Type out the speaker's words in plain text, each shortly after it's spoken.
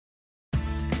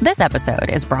This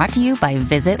episode is brought to you by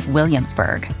Visit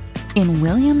Williamsburg. In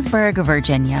Williamsburg,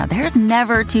 Virginia, there's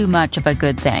never too much of a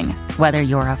good thing. Whether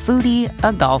you're a foodie,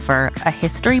 a golfer, a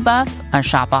history buff, a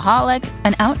shopaholic,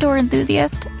 an outdoor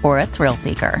enthusiast, or a thrill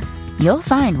seeker, you'll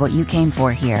find what you came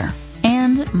for here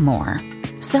and more.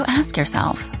 So ask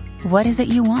yourself, what is it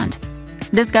you want?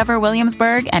 Discover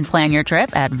Williamsburg and plan your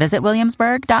trip at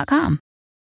visitwilliamsburg.com.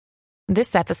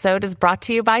 This episode is brought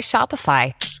to you by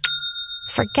Shopify.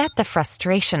 Forget the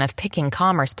frustration of picking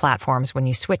commerce platforms when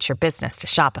you switch your business to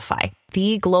Shopify,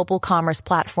 the global commerce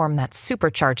platform that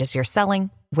supercharges your selling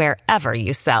wherever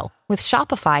you sell. With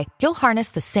Shopify, you'll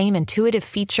harness the same intuitive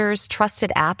features,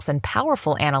 trusted apps, and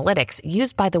powerful analytics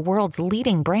used by the world's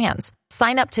leading brands.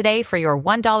 Sign up today for your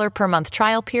 $1 per month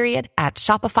trial period at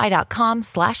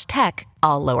shopify.com/tech,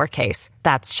 all lowercase.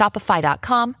 That's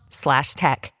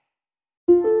shopify.com/tech.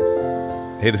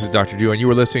 Hey, this is Dr. Drew, and you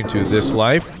were listening to This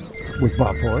Life with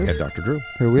Bob Forrest and Dr. Drew.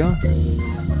 Here we are.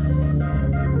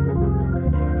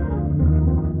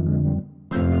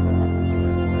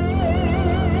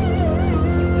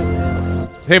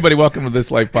 Hey, buddy, welcome to This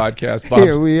Life podcast.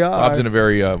 Here we are. Bob's in a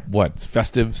very,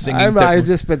 festive singing. I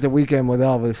just spent the weekend with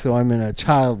Elvis, so I'm in a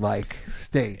childlike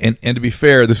state. And to be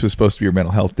fair, this was supposed to be your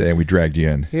mental health day, and we dragged you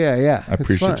in. Yeah. I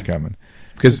appreciate you coming.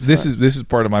 Because this is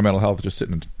part of my mental health, just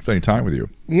sitting and spending time with you.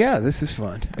 Yeah, this is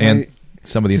fun. And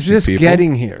some of the it's interesting just people.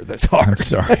 getting here that's hard. I'm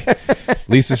sorry.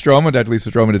 Lisa Stroman, Dr. Lisa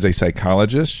Stroman is a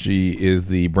psychologist. She is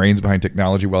the brains behind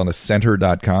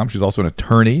technologywellnesscenter.com. She's also an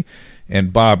attorney.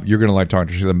 And Bob, you're going to like talking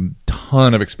to her. She has a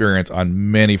ton of experience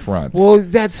on many fronts. Well,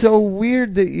 that's so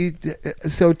weird that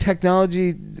so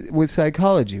technology with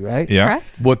psychology, right? Yeah.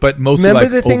 Correct. But mostly Remember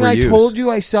like the thing overuse. I told you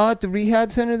I saw at the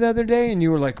rehab center the other day, and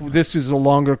you were like, "This is a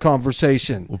longer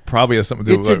conversation." Well, probably has something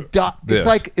to do It's with this. It's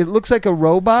like it looks like a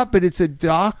robot, but it's a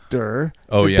doctor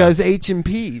that does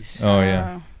H&Ps. Oh,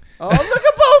 yeah. Oh, look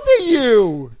at both of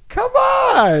you! Come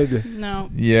on! No.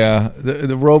 Yeah.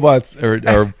 The robots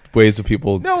are ways of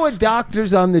people... No, a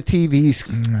doctor's on the TV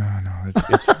screen. No.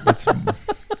 It's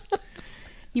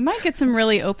You might get some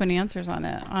really open answers on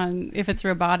it, on if it's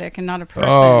robotic and not a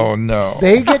person. Oh, no.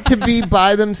 They get to be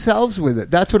by themselves with it.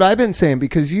 That's what I've been saying,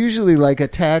 because usually like a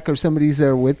tech or somebody's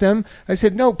there with them. I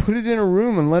said, no, put it in a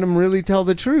room and let them really tell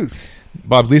the truth.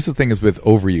 Bob, Lisa's thing is with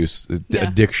overuse,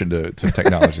 addiction to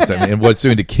technology, I mean, and what it's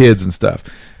doing to kids and stuff.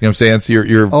 You know what I'm saying? So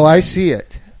you're Oh, I see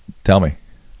it. Tell me.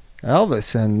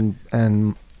 Elvis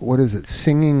and what is it?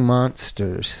 Singing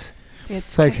monsters.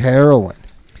 It's like heroin.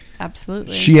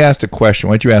 Absolutely. She asked a question.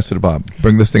 Why don't you ask it to Bob?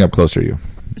 Bring this thing up closer to you.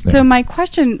 So my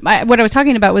question, what I was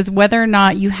talking about was whether or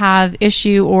not you have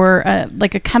issue or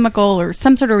like a chemical or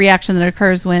some sort of reaction that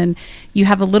occurs when you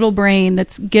have a little brain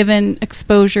that's given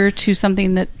exposure to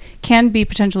something that can be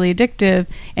potentially addictive,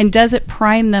 and does it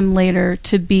prime them later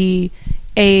to be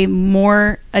a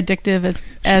more addictive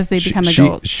as they become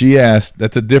adults? She asked.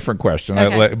 That's a different question.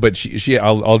 Okay. But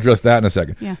I'll address that in a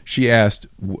second. Yeah. She asked.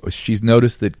 She's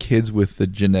noticed that kids with the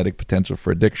genetic potential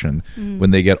for addiction, when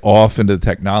they get off into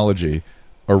technology,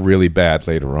 are really bad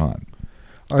later on.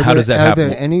 How does that happen? Are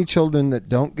there any children that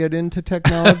don't get into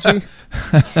technology?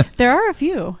 There are a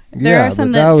few. There are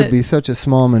some but that would be such a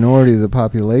small minority of the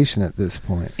population at this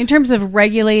point. In terms of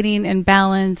regulating and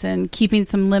balance and keeping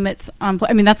some limits on,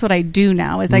 that's what I do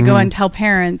now. Is I go and tell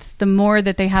parents, the more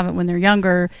that they have it when they're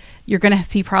younger, you're going to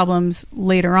see problems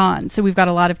later on. So we've got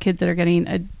a lot of kids that are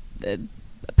getting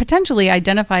potentially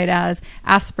identified as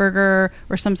Asperger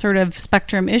or some sort of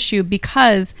spectrum issue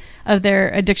because of their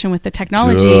addiction with the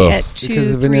technology at 2,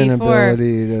 because of 3, an 4.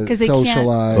 inability to Because they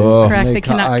socialize. Correct. Make They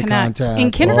cannot eye connect. contact. In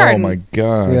kindergarten. Oh my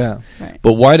God. Yeah. Right.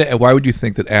 But why would you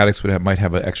think that addicts might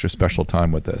have an extra special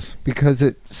time with this? Because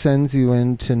it sends you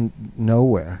into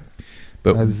nowhere.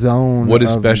 But a zone. What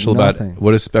is of special nothing.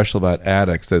 what is special about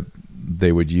addicts that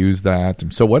they would use that?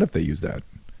 So what if they use that?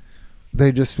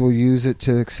 They just will use it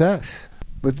to excess.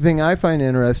 But the thing I find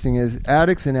interesting is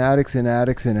addicts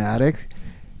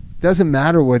doesn't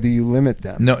matter whether you limit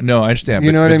them. No, I understand.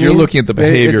 You know what I mean? You're looking at the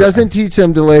behavior. It doesn't teach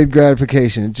them delayed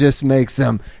gratification. It just makes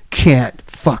them can't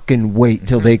fucking wait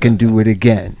till they can do it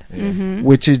again. Mm-hmm.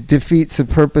 Which defeats the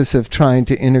purpose of trying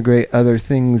to integrate other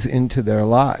things into their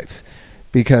lives.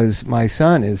 Because my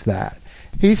son is that.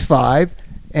 He's 5,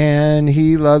 and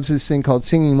he loves this thing called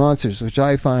Singing Monsters, which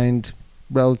I find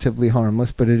relatively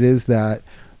harmless, but it is that,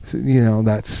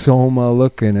 that soma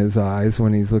look in his eyes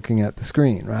when he's looking at the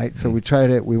screen, right? So we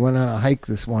went on a hike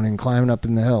this morning, climbing up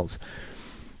in the hills.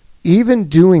 Even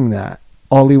doing that,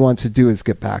 all he wants to do is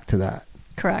get back to that.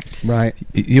 Correct. Right.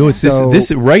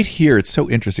 This right here, it's so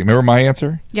interesting. Remember my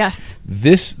answer? Yes.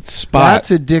 This spot.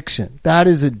 That's addiction. That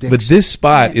is addiction. But this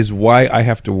spot is why I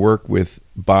have to work with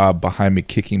Bob behind me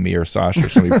kicking me or Sasha or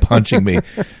somebody punching me,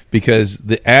 because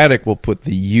the addict will put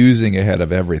the using ahead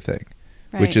of everything,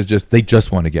 which is just, they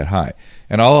just want to get high.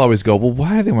 And I'll always go, well,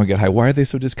 why do they want to get high? Why are they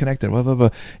so disconnected? Blah, blah, blah.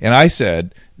 And I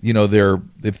said,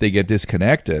 if they get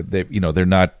disconnected, they're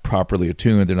not properly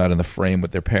attuned, they're not in the frame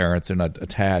with their parents, they're not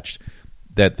attached,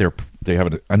 that they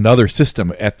have another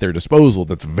system at their disposal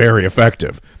that's very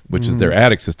effective, which is their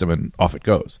addict system, and off it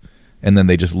goes. And then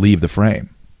they just leave the frame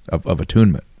of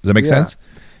attunement. Does that make sense?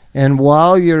 And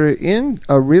while you're in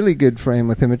a really good frame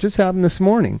with him, it just happened this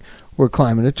morning. We're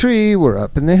climbing a tree, we're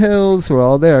up in the hills, we're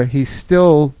all there. He's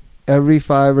still every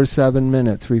 5 or 7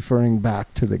 minutes referring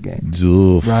back to the game.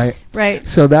 Oof. Right.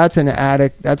 So that's an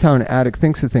addict. That's how an addict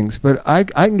thinks of things. But I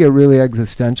can get really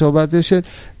existential about this shit.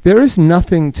 There is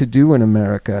nothing to do in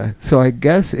America, so I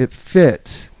guess it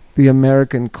fits the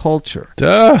American culture.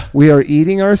 Duh. We are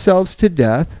eating ourselves to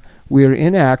death. We are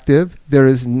inactive. There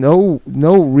is no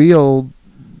real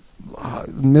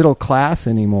middle class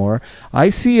anymore. I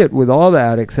see it with all the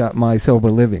addicts at my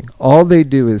sober living. All they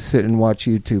do is sit and watch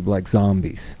YouTube like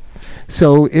zombies.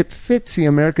 So it fits the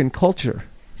American culture.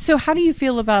 So how do you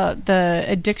feel about the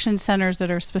addiction centers that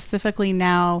are specifically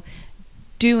now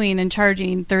doing and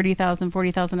charging $30,000,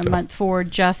 $40,000 a month for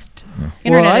just internet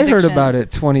addiction? Well, I heard about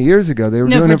it 20 years ago. They were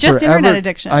doing for it just for internet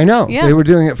addiction. I know. Yeah. They were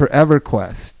doing it for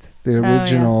EverQuest, the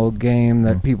original game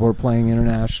that people were playing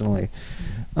internationally.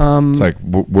 It's like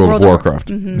World of Warcraft.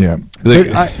 Mm-hmm.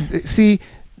 Yeah. See,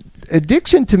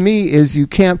 addiction to me is you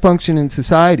can't function in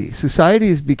society. Society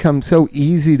has become so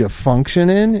easy to function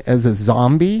in as a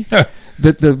zombie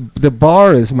that the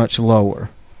bar is much lower.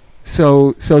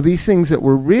 So these things that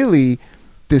were really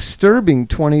disturbing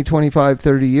 20, 25,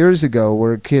 30 years ago,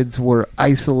 where kids were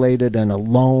isolated and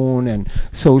alone and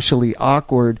socially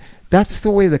awkward, that's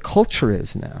the way the culture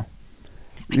is now.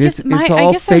 It's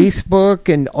all Facebook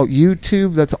and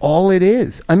YouTube. That's all it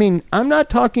is. I mean, I'm not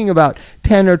talking about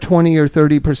 10 or 20 or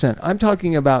 30%. I'm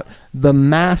talking about the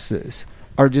masses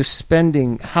are just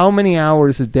spending how many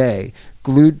hours a day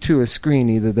glued to a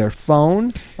screen, either their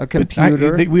phone, a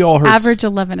computer. We all heard average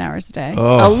 11 hours a day.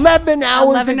 Oh. 11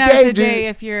 hours 11 a hours day, a day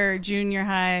if you're junior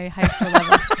high school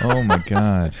level. Oh my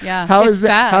God. Yeah. How's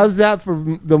that for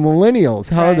the millennials?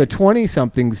 How are the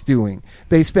 20-somethings doing?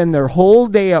 They spend their whole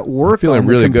day at work. I'm feeling on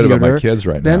the really computer. good about my kids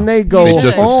right Then now. they go They home.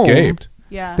 just escaped.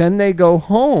 Yeah. Then they go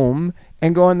home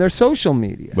and go on their social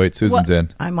media. Wait, Susan's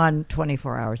in. I'm on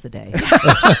 24 hours a day.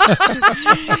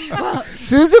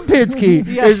 Susan Pinsky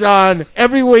is on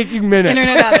every waking minute.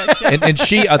 Internet addict. Yes. And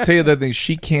she, I'll tell you the thing,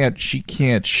 she can't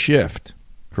shift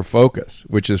her focus,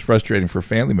 which is frustrating for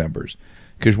family members.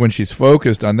 Because when she's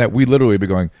focused on that, we literally be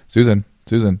going, Susan,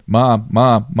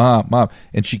 mom,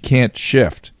 and she can't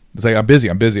shift. It's like, I'm busy.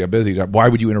 Why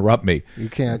would you interrupt me? You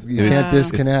can't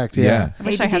disconnect. Yeah. I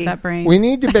wish I had that brain. We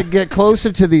need to get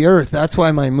closer to the earth. That's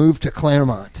why my move to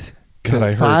Claremont. God, I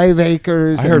heard 5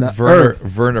 acres. I heard and the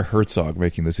earth. Werner Herzog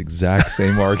making this exact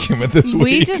same argument this week.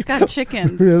 We just got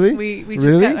chickens. Really? We just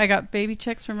Really? I got baby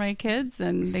chicks for my kids,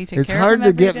 and they take It's care hard of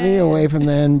them to every get me day. away from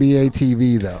the NBA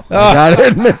TV, though. I gotta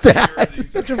admit that.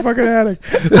 Such a fucking addict.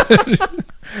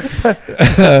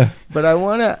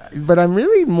 But I'm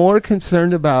really more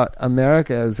concerned about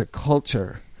America as a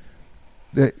culture.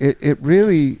 It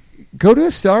really, go to a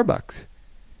Starbucks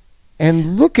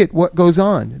and look at what goes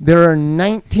on. There are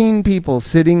 19 people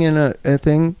sitting in a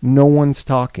thing. No one's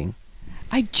talking.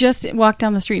 I just walked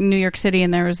down the street in New York City,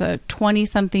 and there was a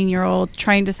 20-something-year-old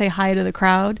trying to say hi to the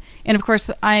crowd. And of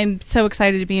course, I'm so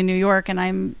excited to be in New York, and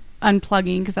I'm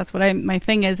unplugging because that's what my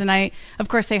thing is. And I, of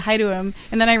course, say hi to him.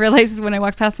 And then I realized when I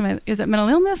walked past him, is it mental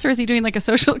illness or is he doing like a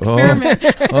social experiment?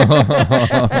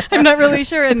 I'm not really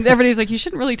sure. And everybody's like, you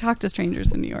shouldn't really talk to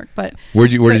strangers in New York. But Where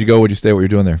did you go? Where'd you stay? What were you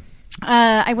doing there?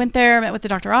 I went there, met with the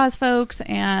Dr. Oz folks,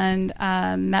 and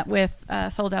met with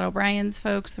Soledad O'Brien's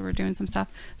folks who were doing some stuff.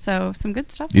 So some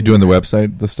good stuff. You doing the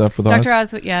website, the stuff with Dr.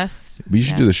 Oz? Oz, yes. We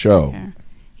should do the show. Okay.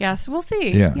 Yes, we'll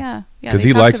see. Yeah. Because they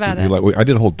he talked likes about it. it. I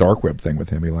did a whole dark web thing with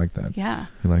him. He liked that. Yeah.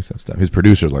 He likes that stuff. His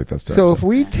producers like that stuff. So if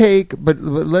we take, but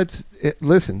let's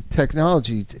listen.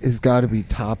 Technology has got to be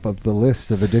top of the list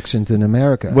of addictions in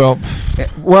America.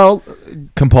 Well,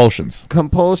 compulsions,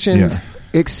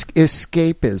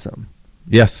 escapism.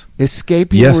 Yes.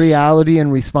 Escaping reality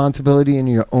and responsibility in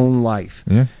your own life.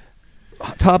 Yeah.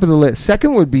 Top of the list.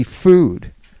 Second would be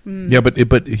food. Yeah, but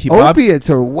opiates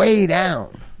are way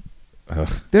down.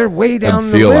 They're way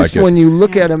down the list when you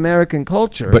look at American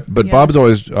culture. But Bob's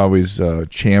always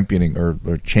championing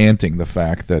or chanting the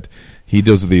fact that he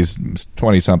does these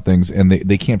 20-somethings and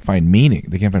they can't find meaning.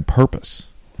 They can't find purpose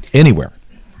anywhere.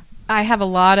 I have a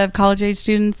lot of college-age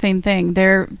students, same thing.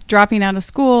 They're dropping out of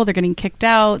school. They're getting kicked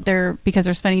out. Because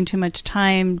they're spending too much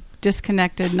time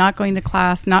disconnected, not going to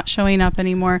class, not showing up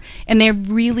anymore. And they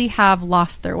really have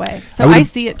lost their way. So I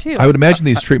see it too. I would imagine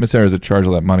these treatment centers that charge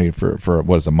all that money for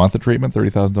what is a month of treatment,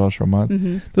 $30,000 for a month?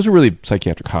 Mm-hmm. Those are really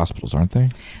psychiatric hospitals, aren't they?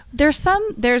 There's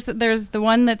the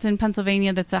one that's in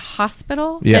Pennsylvania that's a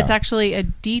hospital. Yeah. That's actually a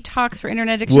detox for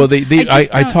internet addiction. Well,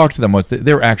 I talked to them once.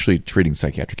 They're actually treating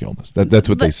psychiatric illness. That's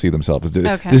what they see themselves.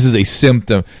 Okay. This is a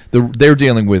symptom. They're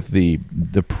dealing with the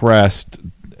depressed,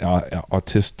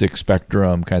 autistic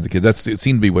spectrum kinds of kids. It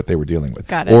seemed to be what they were dealing with.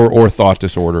 Got it. Or thought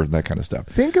disorder and that kind of stuff.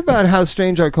 Think about how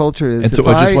strange our culture is. And so,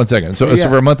 just one second. So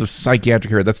for a month of psychiatric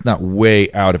care, that's not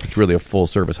way out if it's really a full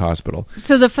service hospital.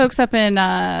 So the folks up in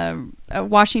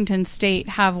Washington State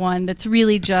have one that's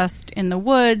really just in the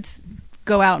woods.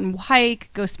 Go out and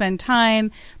hike, go spend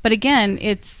time. But again,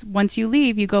 it's once you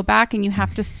leave, you go back and you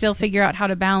have to still figure out how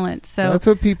to balance. So that's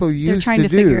what people used to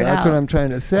do. That's what I'm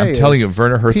trying to say. I'm telling you,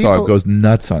 Werner Herzog goes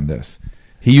nuts on this.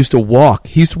 He used to walk.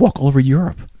 He used to walk all over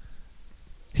Europe.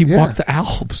 He walked the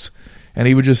Alps. And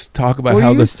he would just talk about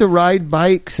how he used to ride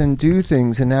bikes and do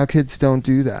things, and now kids don't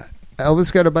do that.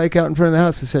 Elvis got a bike out in front of the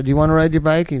house. I said, do you want to ride your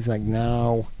bike? He's like,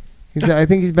 no. I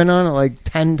think he's been on it like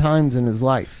 10 times in his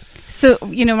life. So,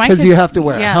 my because you have to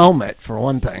wear a helmet for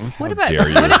one thing. What about dare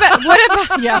you. what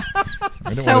about yeah.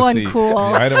 So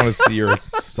uncool. I don't want to see your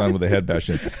son with a head bashed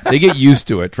in. They get used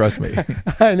to it, trust me.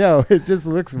 I know, it just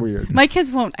looks weird. My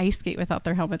kids won't ice skate without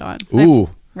their helmet on. Ooh.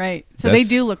 Right. So they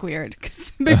do look weird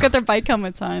because they've got their bike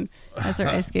helmets on as they're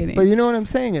ice skating. But you know what I'm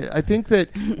saying? I think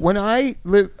that when I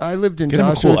lived in Get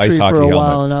Joshua Tree for a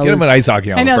while, and get him an ice hockey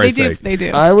helmet. I know they do.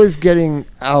 I was getting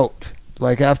out.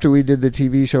 Like after we did the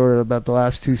TV show, or about the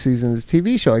last 2 seasons of the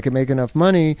TV show, I could make enough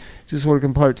money just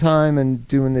working part-time and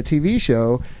doing the TV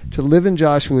show to live in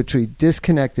Joshua Tree,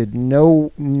 disconnected,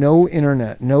 no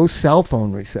internet, no cell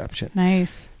phone reception.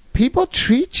 Nice. People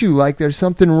treat you like there's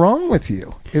something wrong with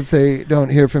you if they don't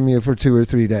hear from you for 2 or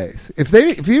 3 days.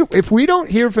 If we don't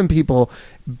hear from people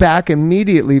back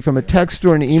immediately from a text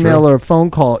or an email or a phone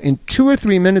call in 2 or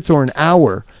 3 minutes or an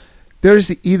hour,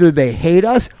 there's either they hate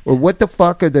us or what the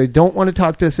fuck, or they don't want to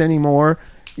talk to us anymore.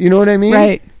 You know what I mean?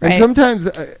 Right. And sometimes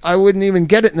I wouldn't even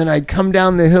get it, and then I'd come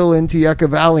down the hill into Yucca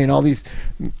Valley and all these,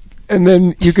 and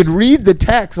then you could read the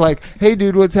text like, hey,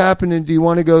 dude, what's happening? Do you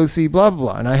want to go see blah, blah,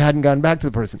 blah? And I hadn't gotten back to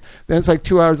the person. Then it's like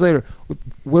 2 hours later,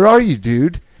 where are you,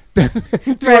 dude? 2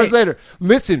 hours later,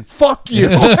 listen, fuck you.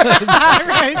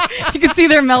 Right. You can see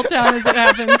their meltdown as it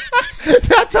happens.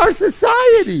 That's our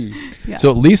society. Yeah.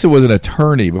 So Lisa was an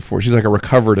attorney before. She's like a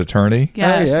recovered attorney.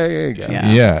 Yes. Yeah, there you go.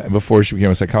 Yeah, before she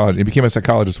became a psychologist. You became a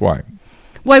psychologist, why?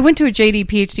 Well, I went to a JD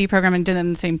PhD program and did it at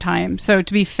the same time. So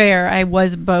to be fair, I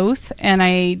was both, and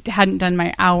I hadn't done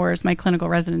my hours, my clinical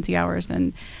residency hours,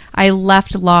 and I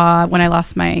left law when I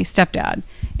lost my stepdad.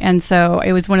 And so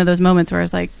it was one of those moments where I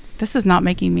was like, this is not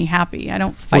making me happy. I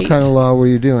don't fight. What kind of law were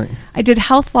you doing? I did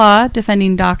health law,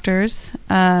 defending doctors.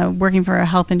 Working for a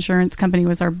health insurance company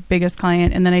was our biggest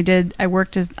client. And then I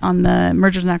worked on the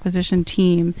mergers and acquisition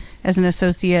team as an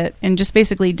associate, and just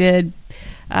basically did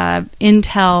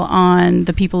intel on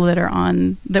the people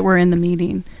that were in the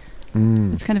meeting.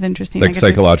 It's kind of interesting. Like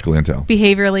psychological intel.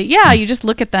 Behaviorally. Yeah, you just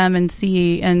look at them and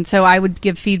see. And so I would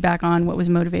give feedback on what was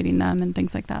motivating them and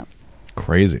things like that.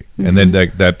 Crazy. And then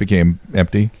that became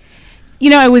empty?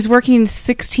 I was working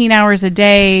 16 hours a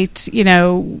day,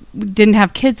 didn't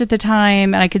have kids at the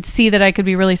time, and I could see that I could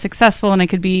be really successful, and I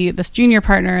could be this junior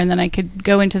partner, and then I could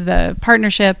go into the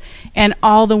partnership, and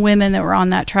all the women that were on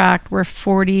that track were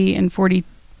 40 and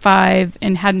 45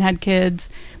 and hadn't had kids,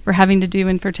 were having to do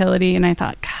infertility, and I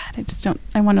thought, God,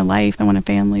 I want a life, I want a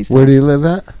family. So where do you live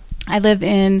at? I live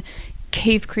in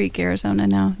Cave Creek, Arizona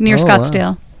now, near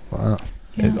Scottsdale. Wow.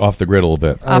 Yeah. Off the grid a little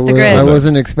bit. Off the grid. I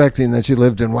wasn't expecting that you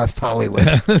lived in West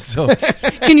Hollywood. So,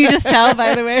 can you just tell,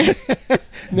 by the way?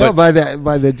 No, by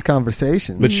the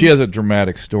conversation. But she has a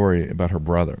dramatic story about her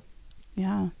brother.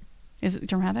 Yeah. Is it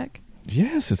dramatic?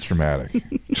 Yes, it's dramatic.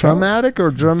 Traumatic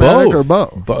or dramatic or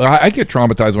both? But I get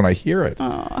traumatized when I hear it.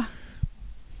 Oh,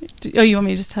 you want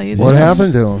me to just tell you? What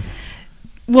happened to him?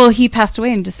 Well, he passed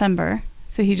away in December.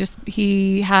 So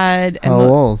he had... How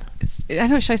old? I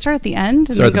don't know. Should I start at the end?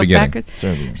 And start at the beginning.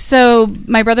 Back? So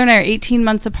my brother and I are 18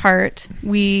 months apart.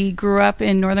 We grew up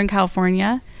in Northern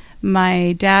California.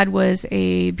 My dad was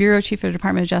a bureau chief of the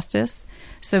Department of Justice.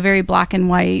 So very black and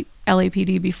white,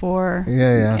 LAPD before.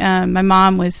 Yeah. My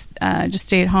mom was just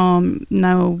stay at home.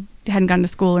 Hadn't gone to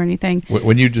school or anything.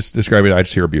 When you just describe it, I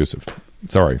just hear abusive.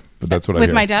 Sorry, but that's what I with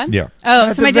hear. my dad. Yeah. Oh, At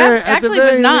so the my very- dad at the actually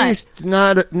very was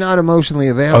not. least, not emotionally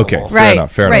available. Okay. Right,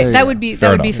 enough, fair right. enough. That would be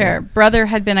Fair be enough. fair. Brother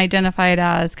had been identified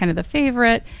as kind of the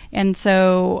favorite, and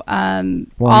so Wanted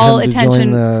all him to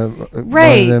attention.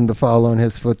 Right. Wanted him to follow in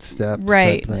his footsteps.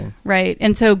 Right, Type thing. right.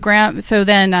 And so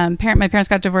then my parents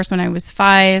got divorced when I was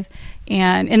 5,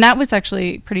 and that was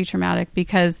actually pretty traumatic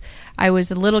because I was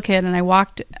a little kid and I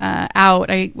walked out.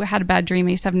 I had a bad dream.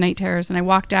 I used to have night terrors, and I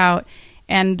walked out.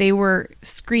 And they were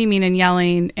screaming and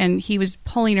yelling, and he was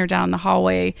pulling her down the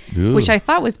hallway, Ooh. which I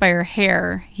thought was by her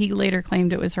hair. He later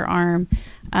claimed it was her arm.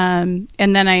 And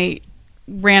then I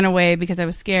ran away because I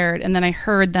was scared. And then I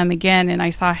heard them again, and I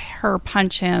saw her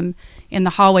punch him in the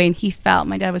hallway, and he fell.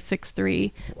 My dad was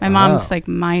 6'3". My mom's like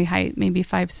my height, maybe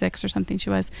 5'6" or something she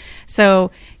was.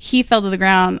 So he fell to the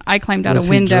ground. I climbed out Was a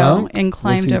he window drunk? and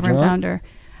climbed Was he over and drunk? found her.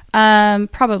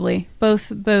 Probably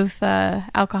both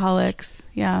alcoholics.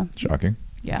 Yeah. Shocking.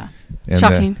 Yeah. And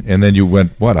Shocking. and then you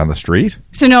went, what, on the street?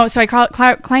 So I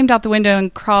climbed out the window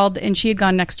and crawled, and she had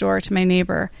gone next door to my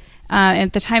neighbor.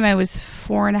 At the time I was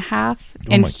 4.5,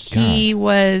 and my he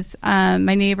was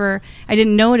my neighbor. I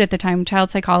didn't know it at the time,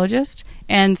 child psychologist.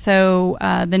 And so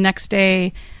the next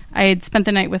day I had spent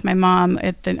the night with my mom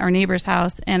at our neighbor's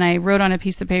house, and I wrote on a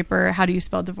piece of paper, "How do you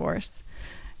spell divorce?"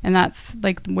 And that's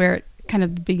like where it kind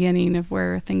of the beginning of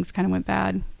where things kind of went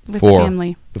bad with the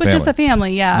family. Just the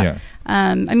family, yeah.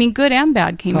 I mean, good and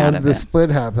bad came How out did of the it. split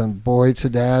happen? Boy to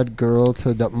dad, girl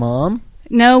to mom?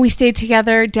 No, we stayed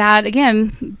together. Dad,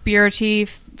 again, bureau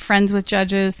chief, friends with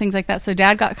judges, things like that. So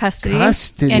Dad got custody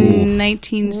in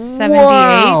 1978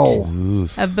 Wow.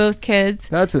 of both kids.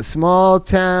 That's a small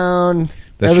town.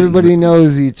 That Everybody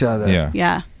knows each other.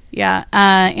 Yeah. Yeah.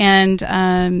 And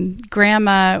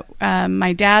Grandma,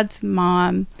 my dad's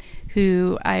mom,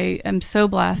 who I am so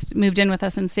blessed, moved in with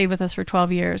us and stayed with us for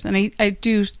 12 years. And I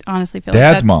do honestly feel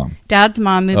Dad's like mom. Dad's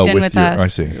mom moved in with us. I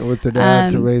see. With the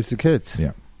dad to Um, raise the kids.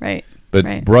 Yeah. Right. But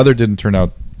right. brother didn't turn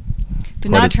out Did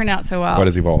quite not as- turn out so well. quite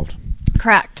as evolved.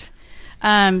 Correct.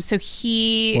 So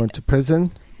he... Went to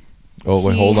prison. Oh,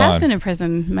 wait, hold He has on. been in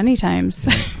prison many times.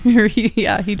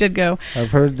 Yeah, he did go.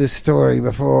 I've heard this story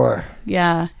before.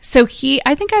 Yeah. So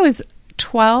I think I was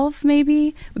 12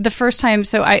 maybe the first time.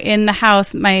 So in the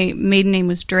house, my maiden name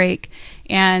was Drake,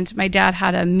 and my dad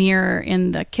had a mirror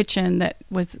in the kitchen that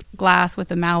was glass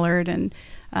with a mallard and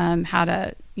had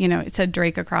it said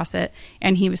Drake across it,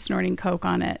 and he was snorting coke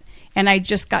on it. And I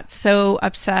just got so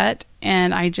upset,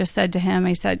 and I just said to him,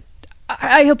 I said,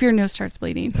 I hope your nose starts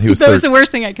bleeding. He was That was the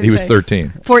worst thing I could say. He was 13.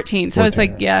 14. So I was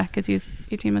 14. like, yeah, because he's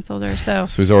 18 months older. So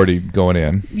So he's already going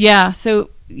in. yeah. So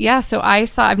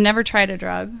I've never tried a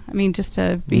drug. I mean, just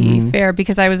to be fair,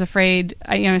 because I was afraid.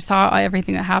 I saw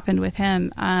everything that happened with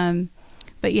him.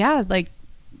 But yeah, like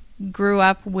grew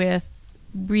up with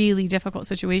really difficult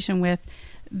situation with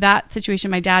that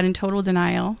situation. My dad in total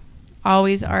denial,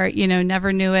 always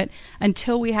never knew it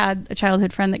until we had a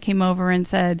childhood friend that came over and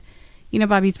said,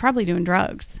 Bob, he's probably doing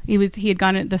drugs. He had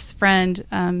gone, this friend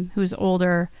who's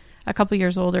older, a couple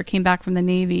years older, came back from the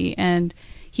Navy, and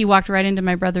he walked right into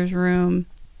my brother's room,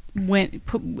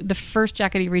 put the first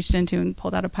jacket he reached into and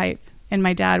pulled out a pipe, and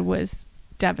my dad was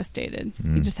devastated.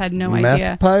 He just had no Meth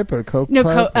idea. pipe or coke No,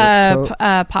 pipe?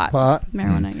 pot. Pot?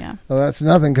 Marijuana, yeah. Well, that's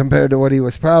nothing compared to what he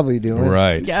was probably doing.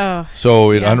 Right. Oh,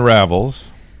 So it Yeah. unravels.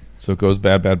 So it goes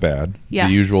bad.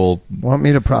 Yes. The usual. Want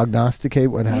me to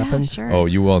prognosticate what happened? yeah, sure. Oh,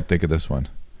 you won't think of this one.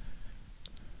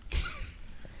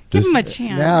 Give This- him a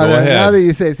chance. Now, Go that, ahead. now that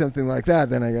you say something like that,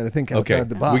 then I got to think outside Okay.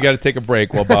 the box. We got to take a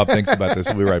break while Bob thinks about this.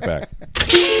 We'll be right back.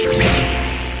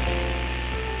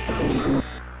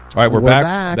 All right, we're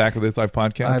back. Back with this live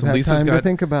podcast. I've And had Lisa's time to got,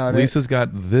 think about it. Lisa's got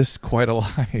this quite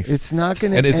alive. It's not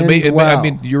going to and end it's amazing. well. I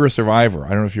mean, you're a survivor. I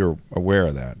don't know if you're aware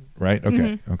of that, right?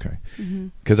 Okay, okay.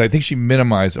 Because I think she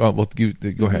minimized. Oh, well,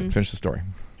 go ahead, finish the story.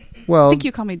 I well, think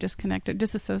you call me disconnected,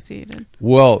 disassociated.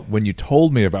 Well, when you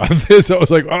told me about this, I was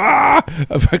like, I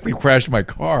practically crashed my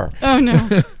car. Oh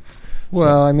no.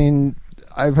 well, I mean,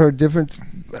 I've heard different.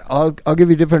 I'll give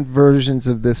you different versions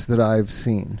of this that I've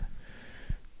seen.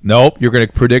 Nope, you're going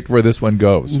to predict where this one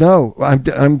goes. No,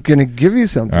 I'm going to give you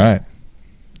something. All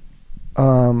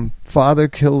right. Father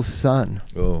kills son.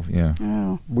 Oh, yeah.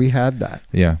 Oh, We had that.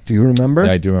 Yeah. Do you remember?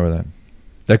 Yeah, I do remember that.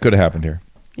 That could have happened here.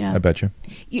 yeah. I bet you.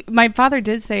 My father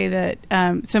did say that.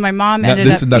 So my mom Now, ended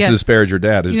this up. is not yeah. to disparage your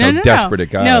dad. It's just how desperate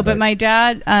it got. No, but my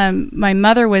dad, my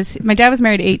dad was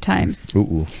married 8 times.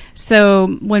 Ooh.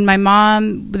 So when my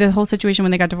mom, the whole situation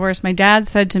when they got divorced, my dad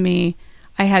said to me,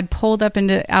 I had pulled up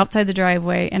outside the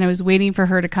driveway, and I was waiting for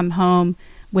her to come home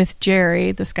with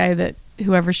Jerry, this guy that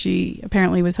whoever she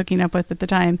apparently was hooking up with at the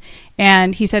time.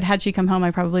 And he said, had she come home,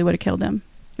 I probably would have killed him.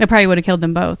 It probably would have killed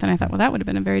them both. And I thought, well, that would have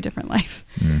been a very different life.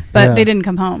 But Yeah. they didn't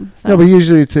come home. So. No, but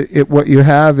usually what you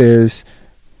have is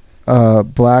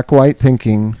black-white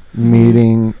thinking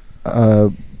meeting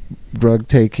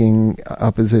drug-taking,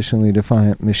 oppositionally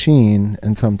defiant machine,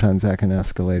 and sometimes that can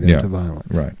escalate into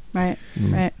violence. Right. Right.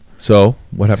 Mm. Right. So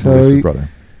what happened to Lisa's brother?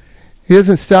 He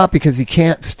doesn't stop because he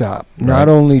can't stop. Not Right.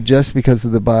 only just because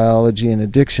of the biology and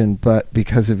addiction, but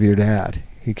because of your dad.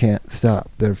 He can't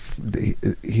stop. I've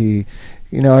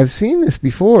seen this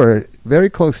before, very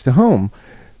close to home,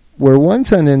 where one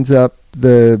son ends up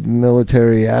the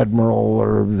military admiral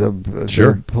or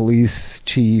the police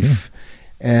chief,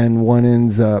 and one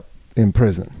ends up in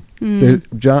prison.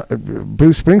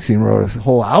 Bruce Springsteen wrote a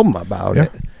whole album about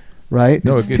it, right?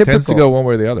 No, It's it tends to go one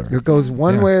way or the other. It goes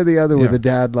one way or the other with a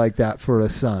dad like that for a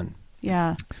son.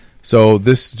 Yeah. So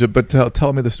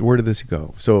tell me this. Where did this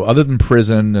go? So other than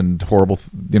prison and horrible,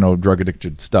 drug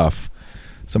addicted stuff,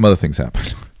 some other things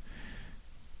happened.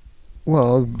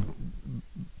 Well,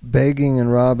 begging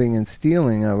and robbing and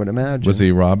stealing, I would imagine. Was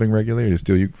he robbing regularly? Did he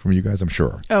steal from you guys? I'm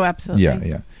sure. Oh, absolutely.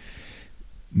 Yeah.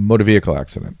 Motor vehicle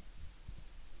accident.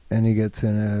 And he gets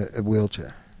in a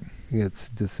wheelchair. He gets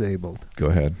disabled. Go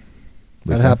ahead.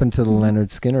 That Lisa? happened to the Leonard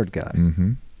Skinnard guy.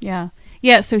 Mm-hmm. Yeah.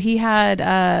 Yeah. So he had,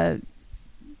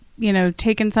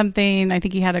 taken something. I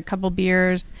think he had a couple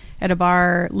beers at a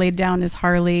bar, laid down his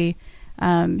Harley.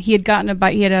 He had gotten a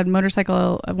bike. He had a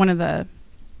motorcycle, one of the,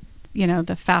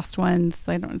 the fast ones,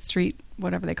 street,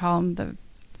 whatever they call them, the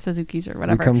Suzuki's or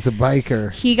whatever. Becomes a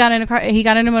biker. He got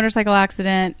in a motorcycle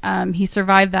accident. He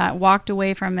survived that, walked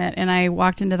away from it, and I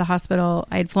walked into the hospital.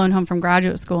 I had flown home from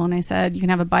graduate school, and I said, "You can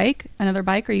have another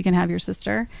bike, or you can have your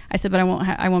sister." I said, "But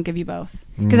I won't give you both,"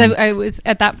 because I was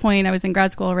at that point. I was in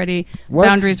grad school already.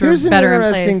 Boundaries were better in place. Here's an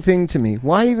interesting thing to me.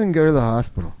 Why even go to the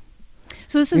hospital?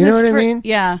 So this is You know what I mean?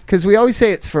 Yeah. Because we always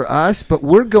say it's for us, but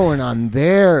we're going on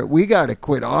there. We got to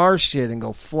quit our shit and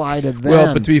go fly to them.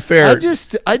 Well, but to be fair,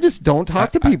 I just don't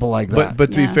talk to people like that.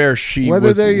 But to be fair, she Whether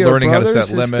was they're your learning how to brother, set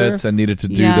sister. limits and needed to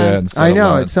do Yeah. that. And I know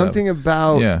settle it's something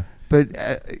about. Yeah. But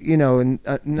nothing.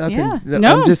 Yeah.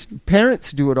 I'm just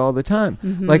parents do it all the time.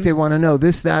 Mm-hmm. Like they want to know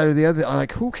this, that, or the other. I'm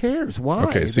like, who cares? Why?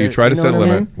 Okay, so you try to set a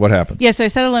limit. What happens? Yeah, so I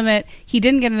set a limit. He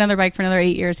didn't get another bike for another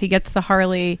 8 years. He gets the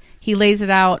Harley. He lays it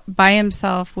out by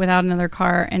himself without another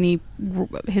car, and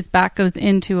his back goes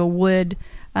into a wood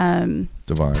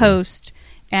Divider. post,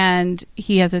 and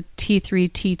he has a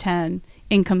T3, T10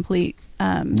 incomplete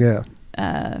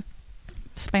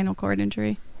spinal cord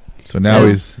injury. So now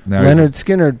he's Leonard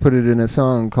Skinnard put it in a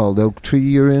song called "Oak Tree,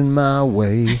 You're in My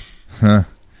Way." Huh.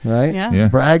 Right? Yeah.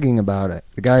 Bragging about it.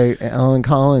 The guy, Alan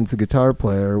Collins, the guitar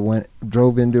player,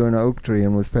 drove into an oak tree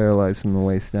and was paralyzed from the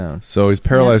waist down. So he's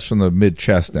paralyzed from the mid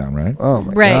chest down, right? Oh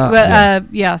my Right. God.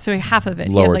 Well, so half of it.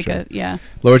 Lower he had chest.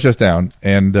 Lower chest down,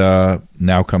 and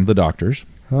now come the doctors.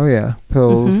 Oh yeah,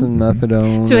 pills and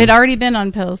methadone. So he'd already been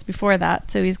on pills before that.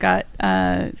 So he's got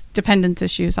dependence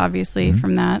issues, obviously,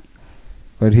 from that.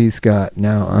 But he's got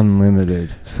now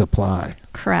unlimited supply.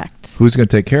 Correct. Who's going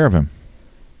to take care of him?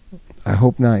 I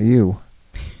hope not you.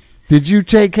 Did you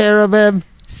take care of him?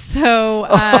 So, so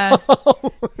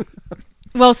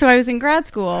I was in grad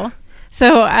school.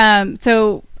 So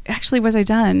actually, was I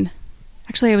done?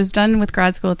 Actually, I was done with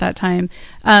grad school at that time.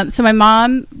 So my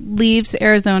mom leaves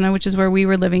Arizona, which is where we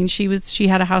were living. She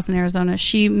had a house in Arizona.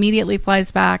 She immediately flies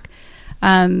back,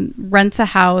 rents a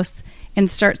house, and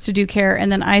starts to do care.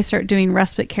 And then I start doing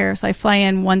respite care. So I fly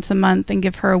in once a month and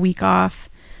give her a week off.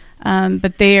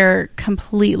 But they are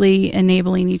completely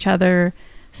enabling each other,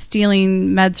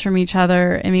 stealing meds from each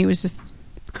other. I mean, it was just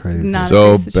crazy. not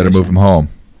So a great better move situation. him home.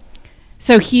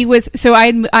 So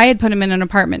I had put him in an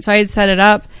apartment. So I had set it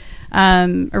up. So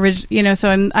I'm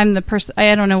the person.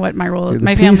 I don't know what my role is. You're the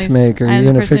My family's. peacemaker. I'm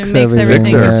You're the gonna person fix who makes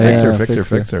everything. everything.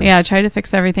 Fix her. Yeah, I try to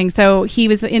fix everything. So he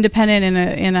was independent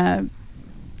in a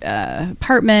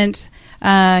apartment.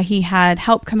 He had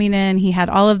help coming in. He had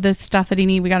all of this stuff that he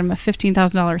needed. We got him a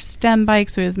 $15,000 STEM bike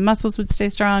so his muscles would stay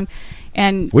strong.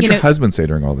 And What'd your husband say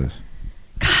during all this?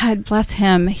 God bless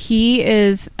him. He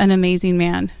is an amazing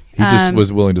man. He just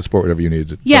was willing to support whatever you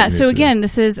needed. Yeah. So again,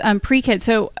 this is pre-kid.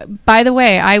 So by the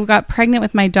way, I got pregnant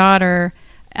with my daughter,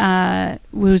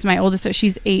 who's my oldest. So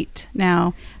she's 8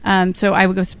 now. So I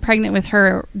was pregnant with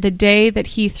her the day that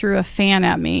he threw a fan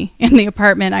at me in the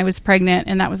apartment. I was pregnant,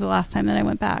 and that was the last time that I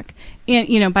went back,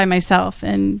 by myself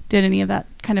and did any of that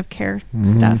kind of care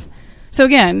stuff. So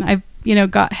again, I've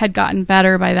had gotten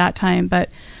better by that time, but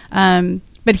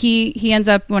he ends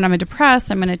up, when I'm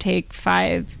depressed, I'm going to take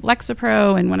 5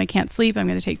 Lexapro, and when I can't sleep, I'm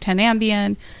going to take 10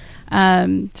 Ambien.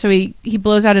 So he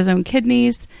blows out his own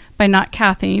kidneys by not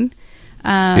cathing. He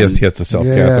has to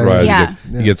self-catheterize. Yeah.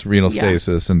 He gets renal Yeah.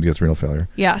 stasis and gets renal failure.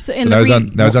 Yeah. So, So now he's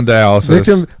on dialysis.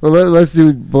 Victim. Well, let's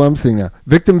do Blum's thing now.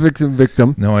 Victim.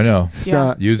 No, I know.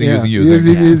 Stop. Using.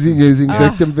 Using. Ah.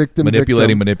 Victim.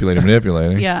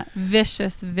 Manipulating. yeah,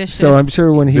 vicious. So I'm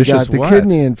sure when he Vicious got the what?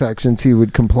 kidney infections, he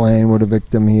would complain what a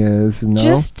victim he is. No?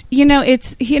 Just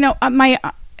it's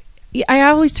I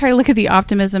always try to look at the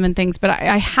optimism and things, but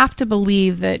I have to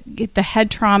believe that the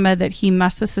head trauma that he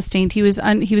must have sustained. He was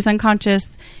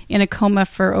unconscious in a coma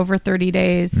for over 30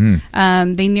 days.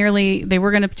 They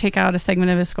were going to take out a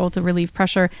segment of his skull to relieve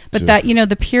pressure, but Sure. that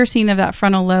the piercing of that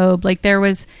frontal lobe, like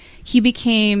he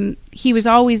was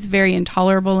always very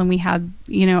intolerable, and we had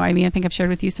I think I've shared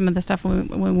with you some of the stuff when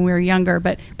we were younger,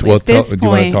 but Well, at this do you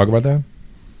want to point, talk about that?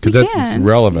 Because We that's can,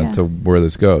 relevant yeah. to where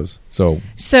this goes. So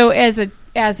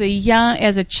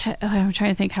I'm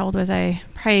trying to think, how old was I?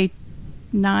 Probably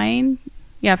 9.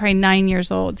 Yeah, probably 9 years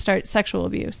old. Start sexual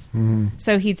abuse. Mm-hmm.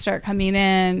 So he'd start coming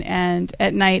in and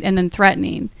at night and then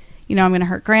threatening. I'm going to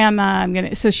hurt grandma.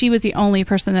 So she was the only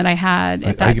person that I had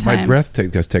at that time. My breath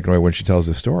gets taken away when she tells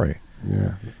this story.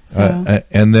 Yeah. So,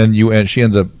 And then you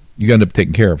end up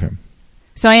taking care of him.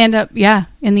 so I end up,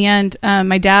 in the end,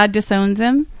 my dad disowns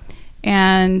him.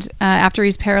 And after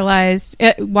he's paralyzed,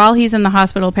 while he's in the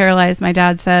hospital paralyzed, my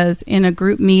dad says in a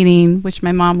group meeting, which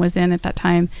my mom was in at that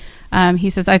time, he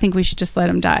says, I think we should just let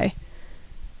him die.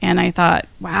 And I thought,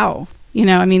 wow,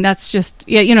 that's just,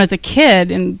 as a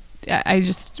kid, and I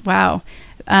just, wow.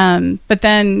 But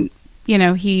then,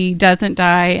 he doesn't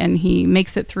die and he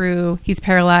makes it through. He's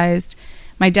paralyzed.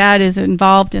 My dad is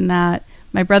involved in that.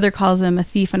 My brother calls him a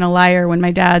thief and a liar when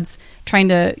my dad's trying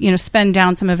to, spend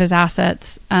down some of his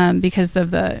assets because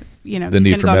of the need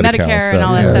for Medicare Medi-Cal and stuff.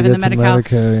 all that Yeah, stuff in the get to Medi-Cal.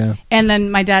 Medicare, yeah. And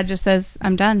then my dad just says,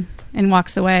 I'm done, and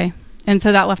walks away. And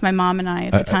so that left my mom and I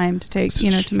at the time to take,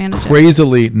 to manage it.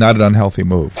 Crazily not an unhealthy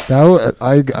move.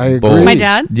 I agree. Bold. My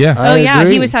dad? Yeah. Oh, yeah.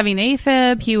 agree. He was having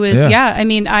AFib. He was, Yeah. I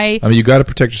mean, you got to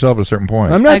protect yourself at a certain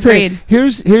point. I'm not Agreed.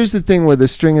 saying here's the thing where the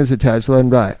string is attached. Let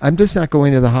him die. I'm just not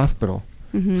going to the hospital.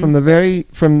 Mm-hmm. From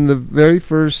the very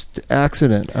first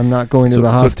accident, I'm not going to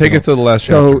the hospital. So take us to the last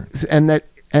chapter.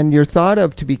 And you're thought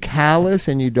of to be callous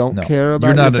and you don't care about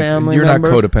you're not your family You're member.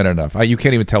 not codependent enough. You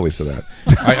can't even tell Lisa that.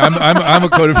 I'm a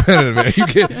codependent man. You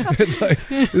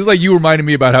can't. It's like you reminded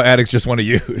me about how addicts just want to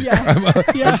use. I'm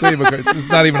telling you, it's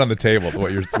not even on the table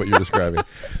what you're describing.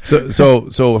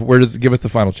 So where does give us the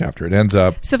final chapter? It ends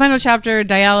up. So final chapter,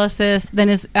 dialysis. Then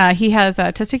he has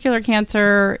testicular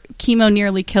cancer. Chemo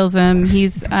nearly kills him.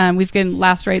 We've gotten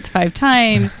lacerates 5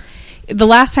 times. The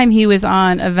last time he was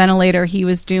on a ventilator, he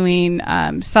was doing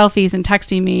selfies and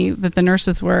texting me that the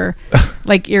nurses were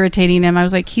like irritating him. I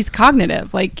was like, he's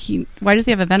cognitive. Like, why does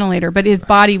he have a ventilator? But his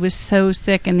body was so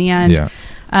sick in the end.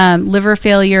 Yeah. Liver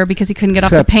failure because he couldn't get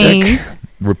off the Septic. pain.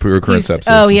 Recurrent sepsis.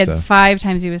 Oh, he and had stuff. 5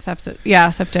 times he was septic.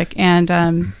 Yeah, septic. And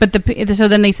so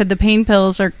then they said the pain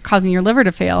pills are causing your liver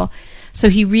to fail. So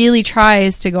he really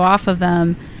tries to go off of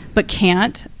them, but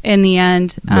can't. In the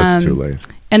end, That's too late.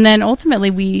 And then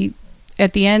ultimately,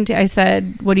 at the end, I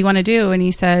said, "What do you want to do?" And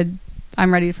he said,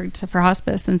 "I'm ready for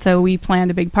hospice." And so we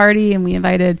planned a big party, and we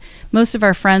invited most of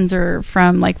our friends are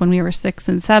from like when we were 6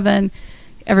 and 7.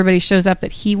 Everybody shows up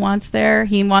that he wants there.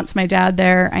 He wants my dad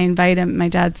there. I invite him. My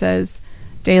dad says,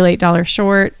 "Day late, dollar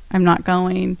short. I'm not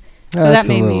going." So That's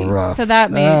that made a little me. rough. So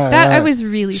that made that. I was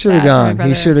really should sad. have for my gone. brother.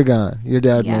 He should have gone. Your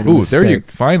dad Yeah. made a Ooh, mistake. there you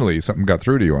finally something got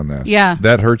through to you on that. Yeah.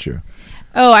 That hurt you.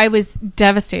 Oh, I was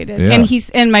devastated. Yeah.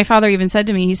 And my father even said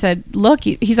to me, he said, "Look,"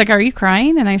 he's like, "Are you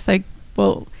crying?" And I was like,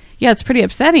 "Well, yeah, it's pretty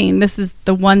upsetting. This is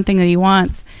the one thing that he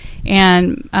wants."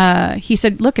 And he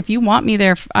said, "Look, if you want me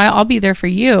there, I'll be there for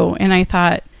you." And I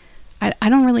thought, I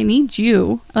don't really need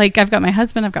you. Like, I've got my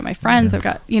husband, I've got my friends, I've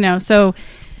got, so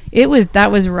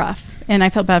that was rough. And I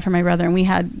felt bad for my brother. And we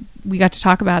got to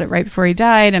talk about it right before he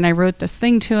died. And I wrote this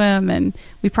thing to him and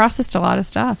we processed a lot of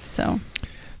stuff. So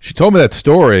She told me that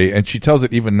story, and she tells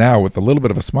it even now with a little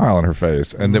bit of a smile on her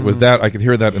face. And it was that I could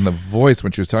hear that in the voice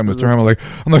when she was telling me the story. I'm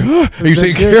like, oh, are you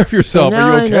taking care of yourself? So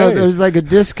Are now you I know okay? there's like a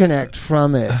disconnect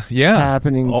from it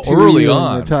happening to early you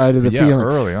on. and the tide of the Yeah, feeling.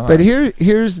 early on. But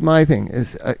here's my thing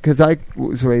is because I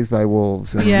was raised by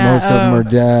wolves and Yeah, most of them are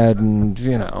dead and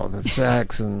the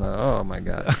sex and oh my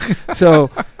god.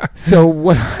 So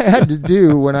what I had to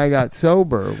do when I got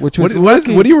sober, which was what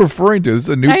are you referring to? This is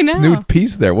a I know. new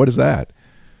piece there. What is that?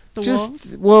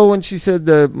 the wolves. when she said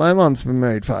my mom's been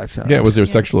married 5 times. Yeah, was there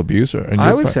sexual abuse? And I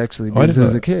you're was pro- sexually Oh, I abused didn't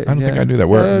as know- a kid. I don't think yeah. I knew that.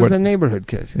 Where? As What? a neighborhood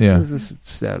kid. Yeah. It was a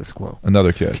status quo.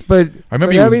 Another kid. But I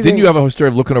remember didn't you have a story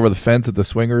of looking over the fence at the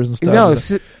swingers and stuff? No,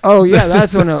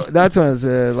 that's when I was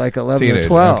like 11 Teenager, or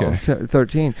 12, okay.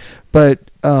 13. But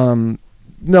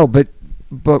no, but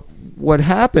what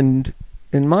happened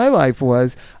in my life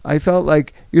was I felt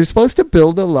like you're supposed to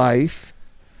build a life,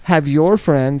 have your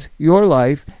friends, your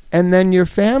life, and then your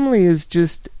family is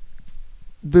just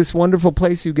this wonderful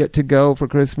place you get to go for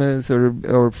Christmas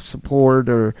or support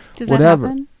or Does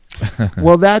whatever. that happen?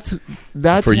 Well, that's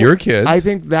For your kids. I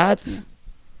think that's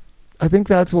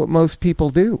what most people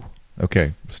do.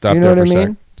 Okay, stop You know there what for I a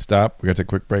mean? sec. Stop. We're going to take a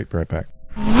quick break. Be right back.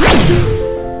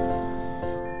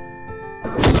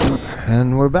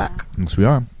 And we're back. Yes, we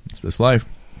are. It's this life.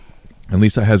 And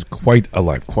Lisa has quite a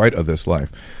life, quite a this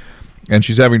life. And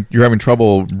you're having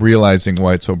trouble realizing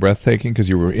why it's so breathtaking because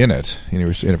you were in it, and you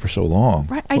were in it for so long.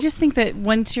 Right. I just think that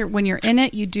when you're in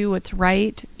it, you do what's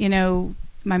right. You know,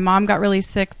 my mom got really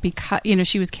sick because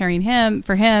she was caring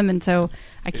for him, and so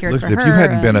I cared Listen, for if her.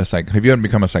 you hadn't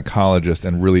become a psychologist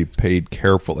and really paid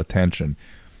careful attention,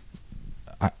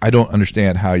 I don't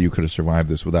understand how you could have survived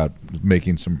this without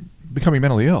becoming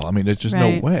mentally ill. I mean, there's just no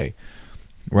Right. way,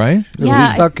 right? It'll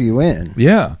Yeah. suck you in.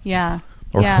 Yeah, Yeah.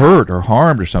 or Yeah. hurt or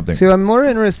harmed or something. See, I'm more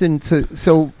interested in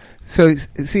so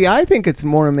see, I think it's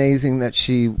more amazing that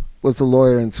she was a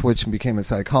lawyer and switched and became a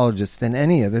psychologist than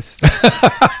any of this.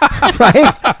 Right?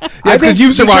 Yeah, I 'cause think-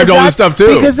 you've survived all this stuff,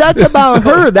 too. Because that's about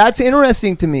her. That's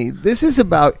interesting to me. This is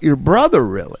about your brother,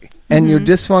 really, and your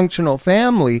dysfunctional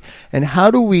family, and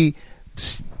how do we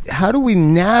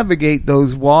navigate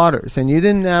those waters? And you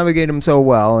didn't navigate them so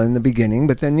well in the beginning,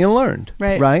 but then you learned,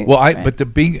 Right. right? Well, Right. but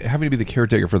having to be the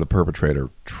caretaker for the perpetrator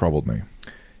troubled me.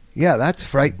 Yeah, that's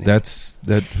frightening. That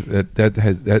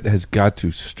has got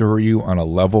to stir you on a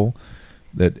level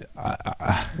that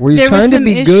Were you There was trying to some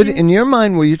be good issues- in your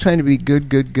mind? Were you trying to be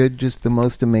good, just the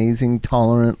most amazing,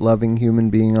 tolerant, loving human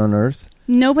being on earth?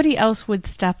 Nobody else would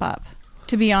step up,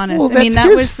 to be honest. Well, I mean, that's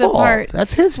that his was the fault. part.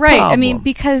 That's his right. I mean, problem.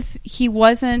 because he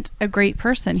wasn't a great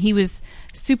person. He was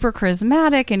super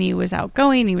charismatic and he was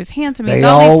outgoing. He was handsome. He They was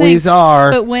all these always things.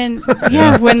 are. But when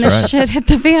when the that's right. shit hit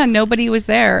the fan, nobody was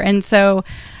there, and so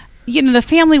the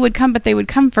family would come, but they would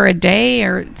come for a day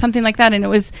or something like that, and it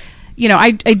was.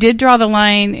 I did draw the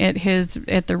line at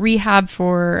the rehab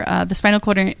for the spinal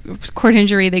cord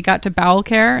injury. They got to bowel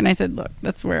care, and I said, "Look,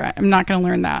 that's where I'm not going to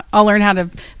learn that. I'll learn how to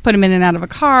put him in and out of a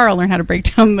car. I'll learn how to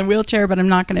break down the wheelchair, but I'm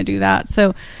not going to do that."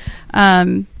 So,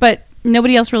 but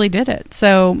nobody else really did it.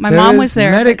 So my mom was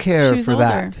there. but she Medicare was for older.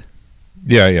 that.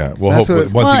 yeah. Well, That's hopefully,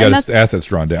 what- once Well, he and got his that's- assets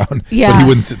drawn down, but Yeah. he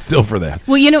wouldn't sit still for that.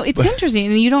 Well, it's interesting,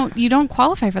 and you don't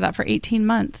qualify for that for 18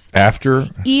 months. After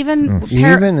Even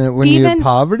when you're in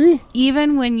poverty?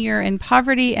 Even when you're in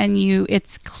poverty, and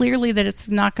it's clearly that it's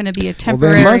not going to be a Well,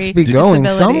 temporary. they must be going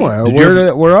disability. somewhere. Did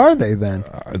you Where are they then?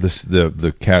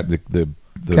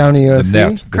 the County the OC?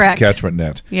 net, the Correct. catchment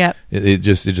net. Yep. It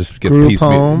just gets Group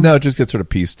piecemeal. home? No, it just gets sort of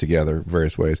pieced together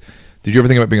various ways. Did you ever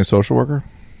think about being a social worker?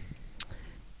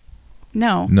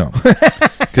 No. No,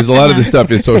 because a lot of this stuff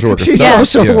is social worker She's stuff.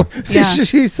 social. Yeah.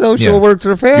 She's social Yeah. worked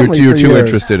her family. You're for too years.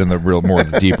 interested in the more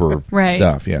deeper Right.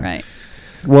 stuff. Yeah. Right.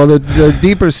 Well, the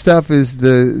deeper stuff is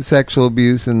the sexual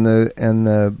abuse and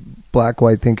the black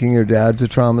white thinking. Your dad's a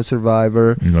trauma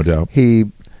survivor. No doubt. He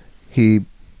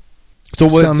So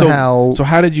what, somehow- So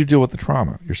how did you deal with the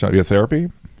trauma? You have therapy?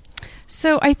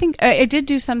 So I think I did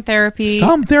do some therapy.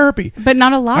 Some therapy. But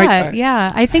not a lot. Yeah.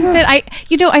 I think that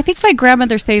I think my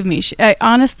grandmother saved me.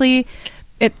 Honestly,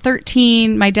 at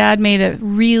 13, my dad made a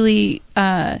really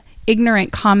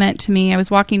ignorant comment to me. I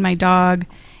was walking my dog,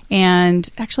 and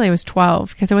actually I was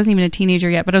 12 because I wasn't even a teenager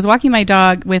yet, but I was walking my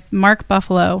dog with Mark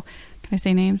Buffalo. Can I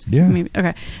say names? Yeah. Maybe.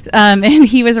 Okay. And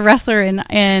he was a wrestler in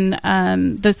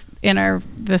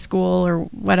the school or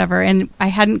whatever, and I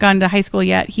hadn't gone to high school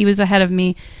yet. He was ahead of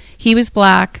me. He was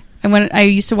black. And when I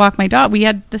used to walk my dog, we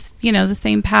had this, the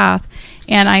same path.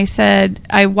 And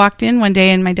I walked in one day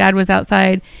and my dad was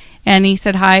outside and he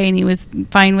said hi and he was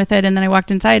fine with it. And then I walked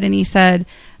inside and he said,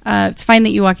 it's fine that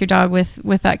you walk your dog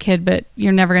with that kid, but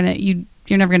you're never going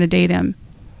to date him.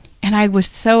 And I was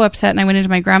so upset, and I went into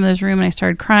my grandmother's room and I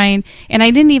started crying. And I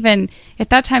didn't even, at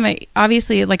that time,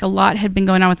 obviously a lot had been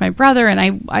going on with my brother, and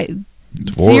I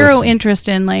zero interest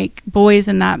in boys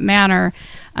in that manner.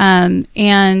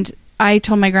 And I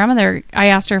told my grandmother, I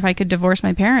asked her if I could divorce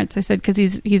my parents. I said, because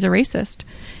he's a racist.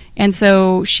 And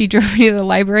so she drove me to the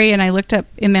library, and I looked up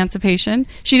emancipation.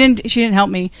 She didn't help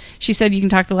me. She said, you can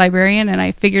talk to the librarian, and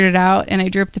I figured it out, and I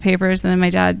drew up the papers, and then my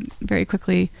dad very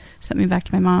quickly sent me back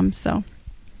to my mom. So.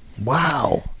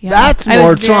 Wow. Yeah. That's I was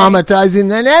more very- traumatizing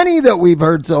than any that we've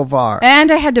heard so far.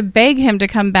 And I had to beg him to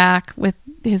come back with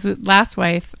his last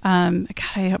wife. God,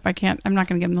 I hope I can't. I'm not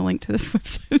going to give him the link to this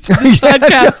website. To this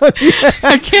podcast.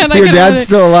 I can't. Your dad's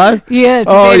still alive? Yeah.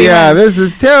 Oh yeah, this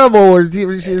is terrible.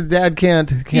 Your dad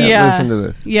can't listen to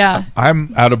this. Yeah.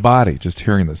 I'm out of body just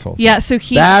hearing this whole thing. Yeah. So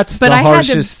that's but the I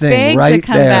harshest had to thing beg right to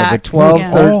come there. back. The 12,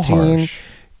 Yeah. 13, harsh.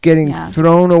 getting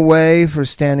thrown away for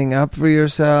standing up for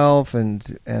yourself,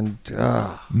 and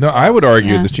No, I would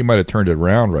argue Yeah. that she might have turned it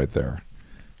around right there,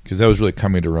 because that was really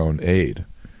coming to her own aid,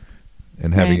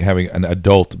 and having an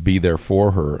adult be there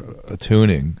for her,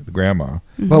 attuning the grandma.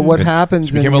 but what And happens?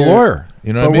 She became in a your- lawyer.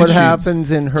 You know But what I mean? what She's-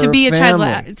 happens in her To be a family?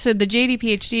 child, so the JD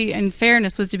PhD in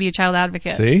fairness was to be a child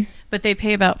advocate. See, But they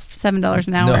pay about $7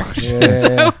 an hour. No.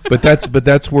 Yeah. but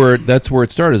that's where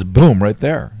it started. Is boom right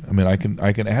there. I mean, I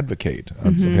can advocate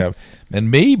on some behalf, and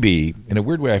maybe in a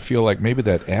weird way, I feel like maybe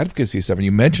that advocacy stuff. And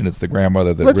you mentioned it's the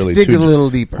grandmother that Let's really dig a tuned- little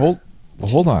deeper.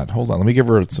 Hold on. Let me give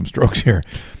her some strokes here,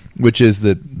 which is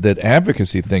that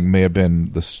advocacy thing may have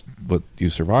been what you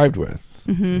survived with.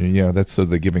 Mm-hmm. Yeah, that's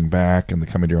the giving back and the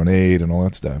coming to your own aid and all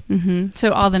that stuff. Mm-hmm.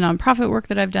 So all the nonprofit work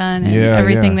that I've done and Yeah,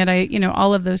 everything yeah. that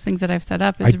all of those things that I've set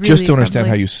up I is really just don't understand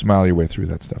how probably- you smile your way through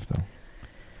that stuff, though.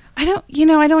 I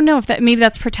don't know if that maybe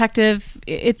that's protective.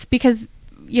 It's because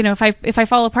if I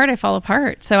fall apart, I fall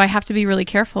apart. So I have to be really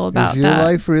careful about Is your that.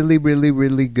 life really, really,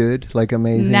 really good? Like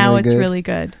amazing? Now it's really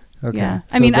good. Okay. Yeah.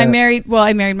 I So mean, I that-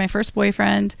 married my first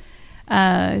boyfriend.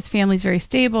 His family's very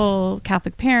stable,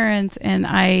 Catholic parents, and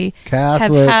I have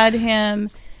Catholics. had him.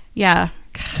 Yeah.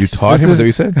 You taught This him, is-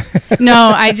 is that what you said?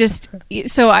 No,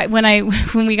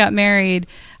 when we got married,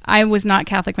 I was not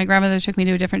Catholic. My grandmother took me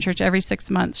to a different church every 6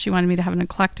 months. She wanted me to have an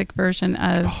eclectic version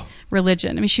of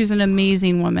religion. I mean, she was an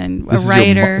amazing woman, This a is your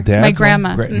writer. dad's My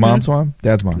mom? grandma, Mom's mom,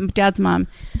 dad's mom. dad's mom,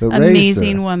 That raised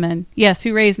amazing her. woman. Yes,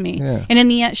 who raised me. Yeah. And in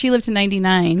the end, she lived to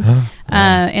 99.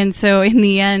 And so in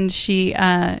the end, she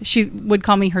would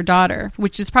call me her daughter,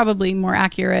 which is probably more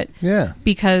accurate. Yeah.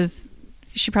 Because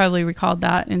she probably recalled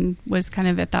that and was kind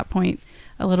of at that point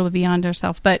a little bit beyond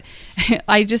herself. But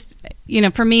I just,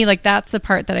 for me, like that's the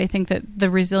part that I think that the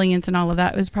resilience and all of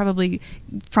that was probably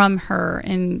from her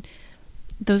and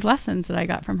those lessons that I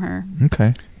got from her.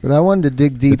 Okay. But I wanted to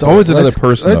dig deeper. It's always another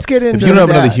person. Let's though. get into If you don't have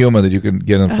her another dad. human that you can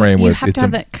get in the frame You with, have to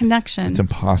have that connection. It's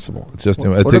impossible. It's just.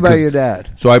 What about your dad?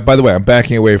 So by the way, I'm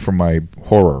backing away from my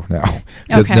horror now,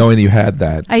 because Okay. knowing you had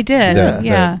that. I did,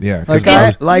 yeah. yeah. 'cause Like I I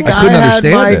was- like I I couldn't had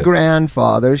understand my it.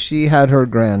 grandfather. She had her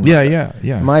grandmother.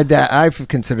 Yeah. My dad. I've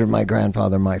considered my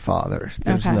grandfather my father.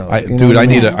 There's Okay. no. I, you know dude, what I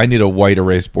mean? need a white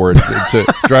erase board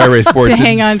to dry erase board To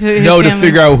hang on to his to family.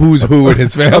 figure out who's who in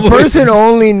his A family. person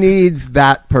only needs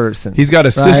that person. He's got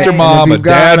a Right. sister, And mom, if a you've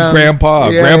got dad, 'em- grandpa,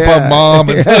 Yeah, grandpa, yeah. mom.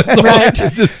 It's all, Right.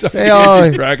 it's just They all-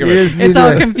 keep track of you it. just It's need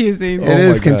all to- confusing. It Oh,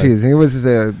 is my God. confusing. It was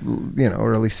the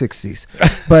early 60s.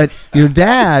 But your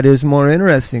dad is more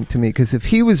interesting to me because if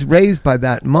he was raised by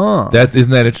that mom,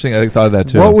 Isn't that interesting? I thought of that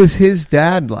too. what was his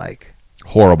dad like?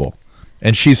 Horrible,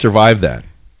 and she survived that,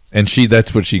 and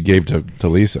that's what she gave to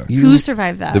Lisa. Who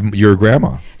survived that? Your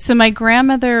grandma. So my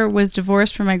grandmother was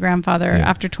divorced from my grandfather Yeah.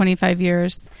 after 25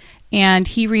 years. And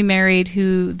he remarried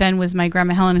who then was my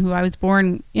grandma Helen, who I was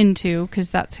born into because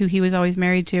that's who he was always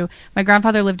married to. My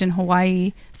grandfather lived in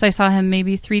Hawaii, so I saw him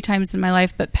maybe 3 times in my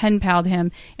life, but pen palled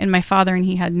him. And my father and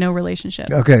he had no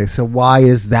relationship. Okay, so why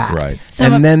is that? Right. So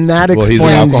and then that Well, he's an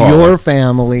explains alcoholic. your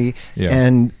family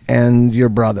Yeah. and your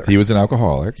brother. He was an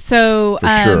alcoholic. So For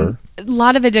sure. a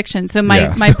lot of addiction. So my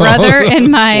Yeah. my brother and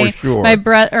my For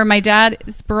sure. my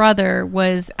dad's brother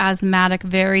was asthmatic,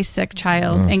 very sick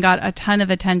child, and got a ton of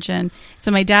attention. So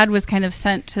my dad was kind of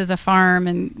sent to the farm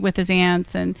and with his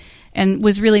aunts and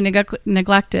was really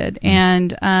neglected.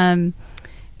 And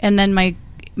then my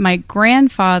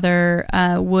grandfather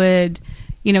would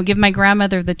give my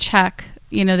grandmother the check.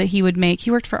 That he would make. He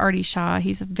worked for Artie Shaw.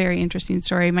 He's a very interesting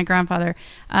story. My grandfather.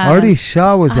 Artie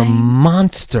Shaw was a I-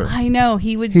 monster. I know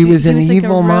he would. He was an like a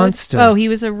evil road- monster. Oh, he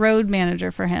was a road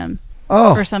manager for him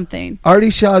Oh, or something. Artie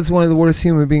Shaw is one of the worst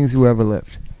human beings who ever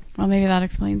lived. Well, maybe that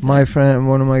explains My friend,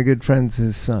 one of my good friends,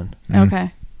 his son. it.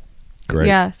 Okay. Great.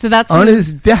 Yeah. So that's On who-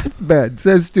 his deathbed,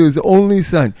 says to his only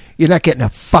son, "You're not getting a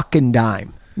fucking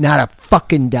dime. Not a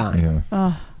fucking dime." Yeah.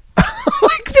 Oh,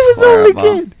 Like to his only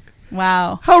Horrible. kid.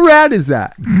 wow. How rad is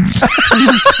that?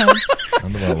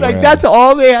 Like that's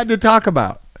all they had to talk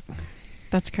about.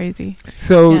 That's crazy.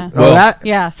 So Yeah. Well- that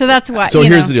Yeah. So that's why. So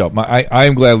here's the deal. I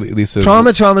am glad Lisa.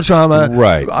 trauma.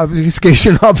 Right.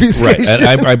 Obfuscation. Right,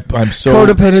 and I'm so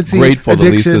Codependency, grateful that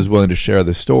addiction. Lisa is willing to share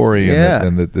this story, Yeah.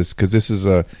 and that this because this is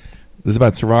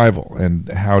about survival and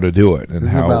how to do it, and This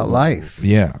is how about life.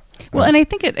 Yeah. Well, and I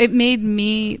think it made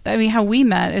me. I mean, how we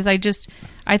met is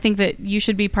I think that you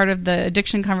should be part of the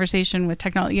addiction conversation with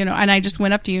technology. And I just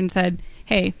went up to you and said,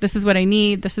 hey, this is what I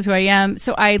need. This is who I am.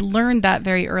 So I learned that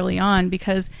very early on,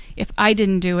 because if I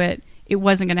didn't do it, it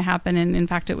wasn't going to happen. And in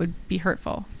fact, it would be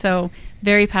hurtful. So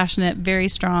very passionate, very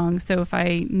strong. So if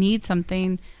I need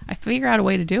something, I figure out a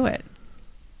way to do it.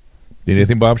 Need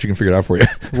anything, Bob? She can figure it out for you.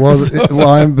 Well,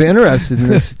 I'm interested in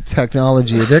this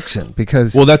technology addiction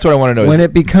because that's what I want to know. When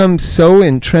it becomes so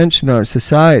entrenched in our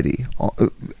society,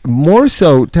 more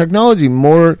so, technology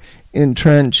more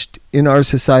entrenched in our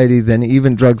society than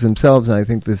even drugs themselves. And I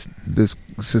think this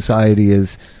society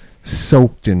is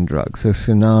soaked in drugs, a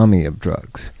tsunami of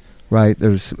drugs, right?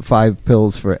 There's 5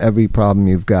 pills for every problem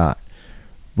you've got.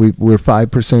 We're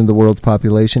 5% of the world's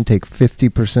population, take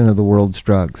 50% of the world's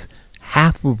drugs.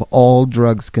 Half of all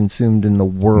drugs consumed in the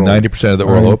world, 90% of the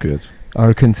oral opiates,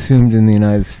 are consumed in the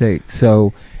United States.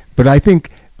 So, but I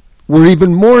think we're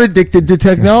even more addicted to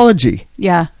technology.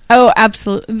 Yeah. Oh,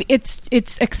 absolutely. It's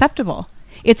acceptable.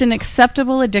 It's an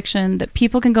acceptable addiction that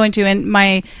people can go into. And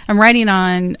I'm writing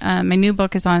on my new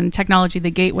book is on technology,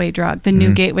 the gateway drug, the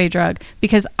new gateway drug,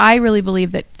 because I really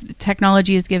believe that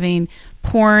technology is giving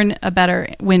porn a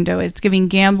better window. It's giving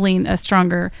gambling a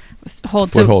stronger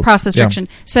hold. So cross restriction.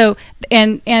 Yeah. So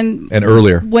and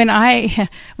earlier when I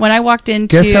walked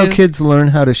into, guess how kids learn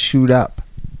how to shoot up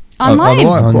online.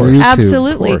 On YouTube.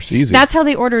 Absolutely. Of course, easy. That's how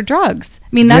they order drugs.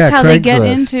 I mean, that's how they get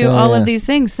into all of these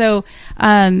things. So,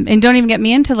 and don't even get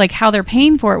me into like how they're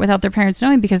paying for it without their parents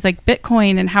knowing, because like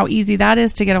Bitcoin and how easy that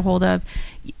is to get a hold of.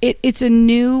 It's a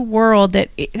new world that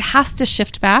it has to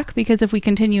shift back, because if we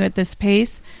continue at this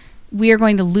pace, we are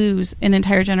going to lose an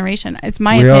entire generation. It's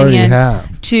my opinion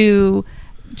to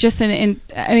just I mean,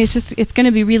 it's going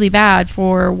to be really bad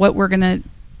for what we're going to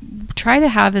try to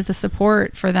have as a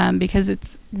support for them, because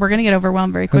we're going to get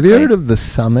overwhelmed very quickly. Have you heard of the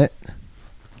Summit?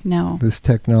 No. This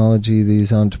technology,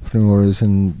 these entrepreneurs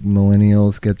and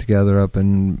millennials get together up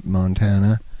in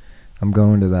Montana. I'm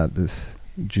going to that this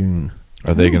June.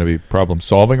 Are they going to be problem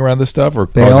solving around this stuff, or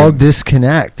they all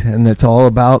disconnect, and it's all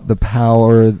about the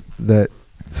power that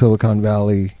Silicon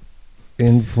Valley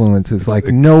influences like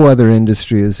no other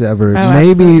industry has ever.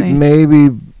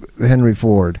 Maybe Henry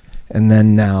Ford, and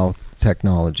then now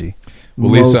technology.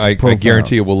 Well, Lisa, I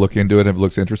guarantee you we'll look into it. If it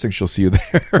looks interesting, she'll see you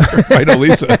there. I know,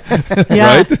 Lisa.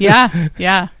 Yeah, right?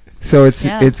 Yeah. So it's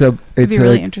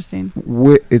really interesting.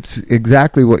 It's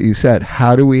exactly what you said.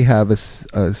 How do we have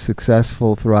a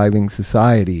successful, thriving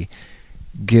society,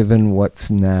 given what's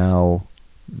now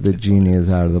the genie is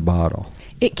out of the bottle?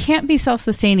 It can't be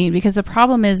self-sustaining, because the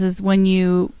problem is when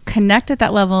you connect at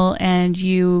that level and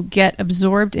you get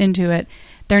absorbed into it,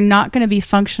 they're not going to be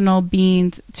functional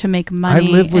beings to make money.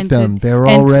 I live with them. They're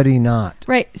already not.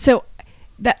 Right. So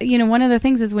that, one of the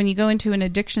things is when you go into an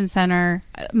addiction center,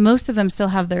 most of them still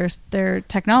have their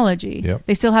technology. Yep.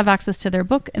 They still have access to their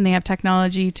book, and they have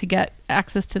technology to get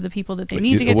access to the people that they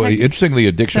need to get. Interestingly,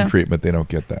 addiction treatment, they don't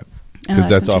get that. Because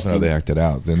that's often how they act it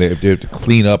out. Then they have to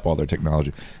clean up all their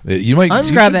technology. You might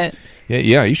scrub it.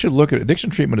 Yeah, you should look at addiction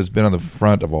treatment. Has been on the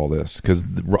front of all this, because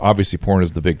obviously porn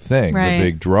is the big thing, right. The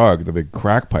big drug, the big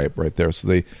crack pipe right there.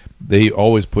 So they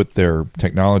always put their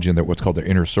technology in what's called their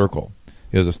inner circle.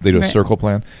 They do a circle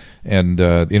plan, and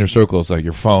the inner circle is like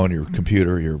your phone, your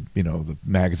computer, your the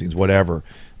magazines, whatever.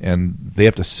 And they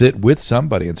have to sit with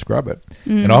somebody and scrub it.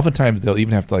 Mm. And oftentimes they'll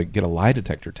even have to get a lie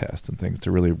detector test and things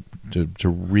to really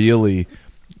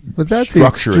But that's the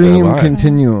extreme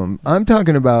continuum. I'm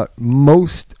talking about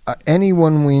most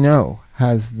anyone we know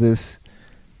has this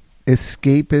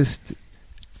escapist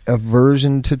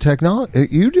aversion to technology.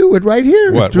 You do it right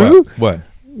here, what, Drew. What?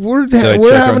 We're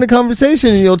having a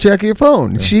conversation, and you'll check your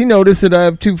phone. Yeah. She noticed that I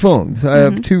have 2 phones. I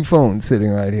have 2 phones sitting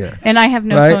right here, and I have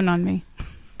no phone on me.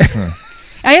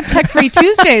 I have tech-free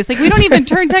Tuesdays. We don't even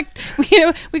turn tech.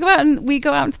 We go out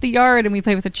into the yard and we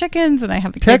play with the chickens, and I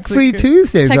have the tech-free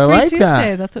Tuesdays. I like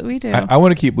that. That's what we do. I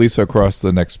want to keep Lisa across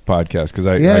the next podcast, because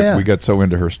we got so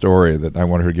into her story that I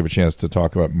wanted her to give a chance to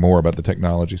talk more about the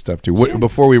technology stuff too. Sure.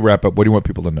 Before we wrap up, what do you want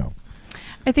people to know?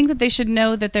 I think that they should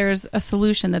know that there's a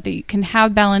solution, that they can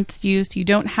have balanced use. You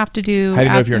don't have to do. How do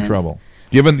you know if you're in trouble?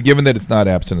 Given that it's not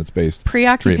abstinence-based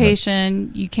preoccupation,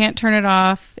 treatment. You can't turn it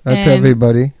off. That's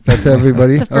everybody. That's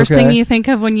everybody. It's the first thing you think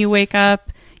of when you wake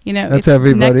up. That's it's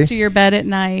everybody. Next to your bed at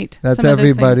night. That's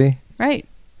everybody. Right.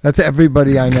 That's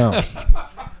everybody I know.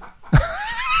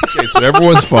 Okay, so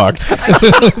everyone's fucked.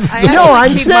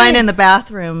 I keep mine in the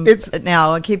bathroom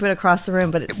now. I keep it across the room,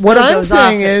 but what I'm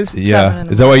saying is,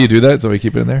 is that why you do that? Is that why you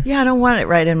keep it in there? Yeah, I don't want it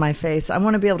right in my face. I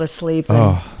want to be able to sleep.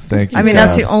 Thank you. I mean,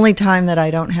 that's the only time that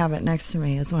I don't have it next to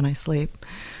me is when I sleep.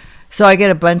 So I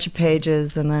get a bunch of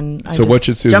pages, and then I what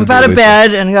should Susan jump do, out of Lisa?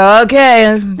 bed and go,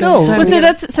 okay. No. Well,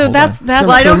 that's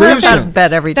Well, I don't jump out of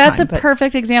bed every That's time. a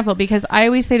perfect example, because I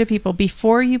always say to people,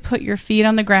 before you put your feet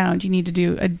on the ground, you need to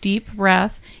do a deep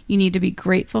breath. You need to be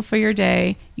grateful for your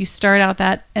day. You start out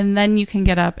that, and then you can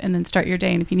get up and then start your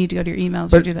day. And if you need to go to your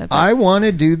emails, you do that. I want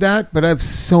to do that, but I have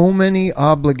so many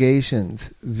obligations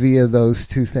via those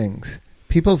two things.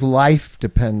 People's life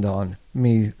depend on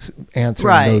me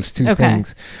answering those two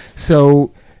things.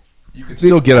 So you can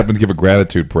still get up and give a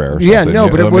gratitude prayer. Or yeah, something. no,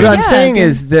 but what I'm saying dude.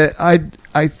 is that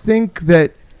I think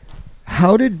that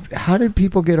how did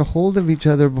people get a hold of each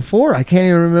other before? I can't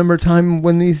even remember a time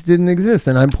when these didn't exist,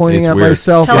 and I'm pointing It's at weird.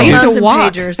 myself. I used Telephones to and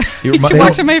walk. pagers. I used to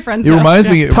watch at my friend's It house. reminds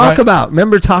me.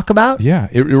 Remember Talk About? Yeah,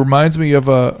 it reminds me of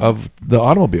the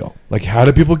automobile. Like, how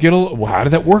did people how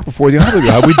did that work before the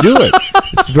automobile? How did we do it?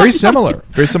 It's very similar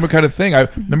kind of thing. I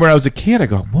remember when I was a kid, I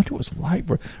go, I wonder what it was like,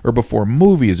 or before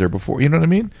movies, or before, you know what I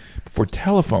mean? Before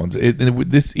telephones.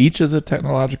 This each is a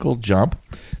technological jump.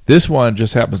 This one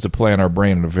just happens to play on our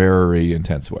brain in a very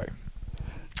intense way.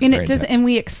 And Very it does, intense. and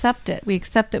we accept it. We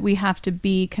accept that we have to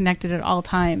be connected at all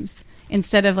times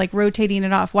instead of like rotating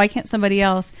it off. Why can't somebody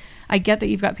else? I get that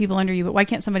you've got people under you, but why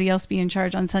can't somebody else be in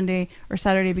charge on Sunday or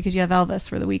Saturday because you have Elvis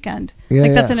for the weekend?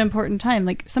 That's an important time.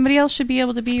 Like, somebody else should be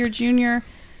able to be your junior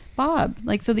Bob,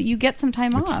 like, so that you get some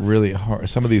time off. It's really hard.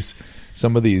 Some of these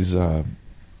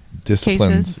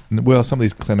disciplines, some of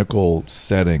these clinical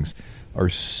settings are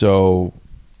so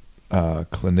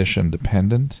clinician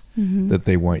dependent that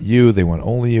they want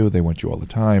only you, they want you all the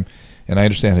time. And I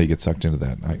understand how you get sucked into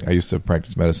that. I used to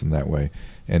practice medicine that way.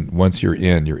 And once you're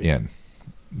in, you're in.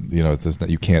 You know, it's just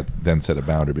you can't then set a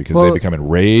boundary because they become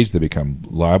enraged, they become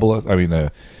liable. I mean,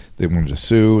 they want to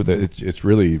sue. It's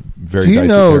really very dicey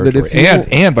territory.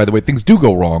 And by the way, things do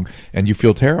go wrong, and you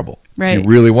feel terrible. Right. So you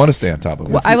really want to stay on top of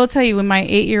it. Well, I will tell you, when my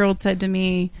 8-year-old said to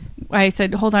me, I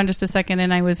said, hold on just a second,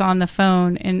 and I was on the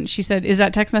phone, and she said, is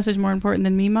that text message more important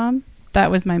than me, Mom?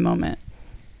 That was my moment.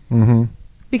 Mm-hmm.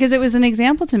 Because it was an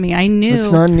example to me. I knew. It's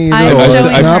not neither.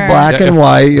 It's not black and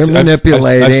white. You're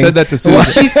manipulating. I've said that to Susan.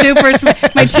 She's super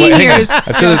smart. My teen years.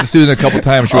 I've said that to Susan a couple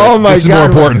times. She Oh, my this God.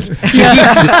 is more important.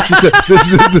 She said,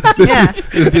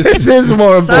 this is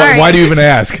more important. Sorry. Why do you even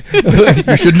ask?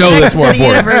 You should know that's more to the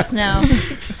important. universe now.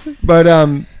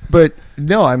 But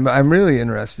no, I'm really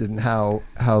interested in how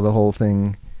the whole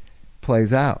thing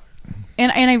plays out.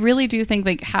 And I really do think,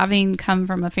 like, having come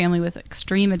from a family with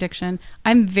extreme addiction,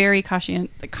 I'm very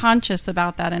conscious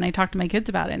about that. And I talk to my kids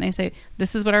about it. And I say,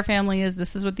 this is what our family is.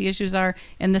 This is what the issues are.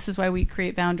 And this is why we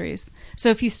create boundaries. So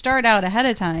if you start out ahead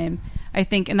of time, I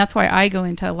think, and that's why I go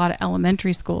into a lot of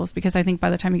elementary schools, because I think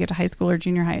by the time you get to high school or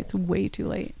junior high, it's way too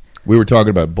late. We were talking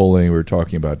about bullying. We were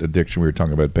talking about addiction. We were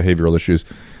talking about behavioral issues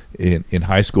in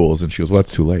high schools. And she goes, well,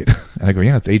 that's too late. And I go,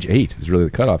 yeah, it's age 8 is really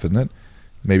the cutoff, isn't it?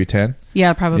 Maybe 10?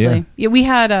 Yeah, probably. Yeah. We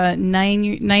had 9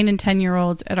 and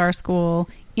 10-year-olds at our school,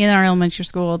 in our elementary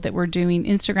school, that were doing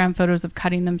Instagram photos of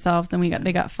cutting themselves. Then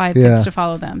they got 5 kids to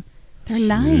follow them. They're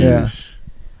 9. Yeah. I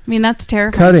mean, that's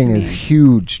terrifying. Cutting to me. is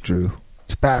huge, Drew.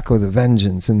 Tobacco with a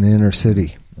vengeance in the inner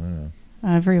city.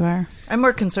 Everywhere. I'm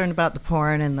more concerned about the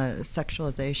porn and the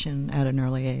sexualization at an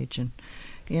early age, and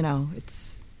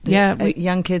it's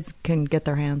young kids can get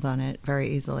their hands on it very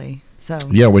easily. So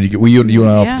yeah, when you and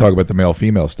I often talk about the male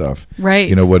female stuff, right?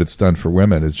 You know what it's done for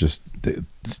women is just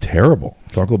it's terrible.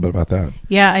 Talk a little bit about that.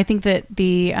 Yeah, I think that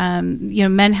the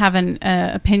men have an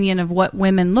opinion of what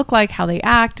women look like, how they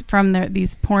act from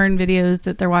these porn videos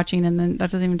that they're watching, and then that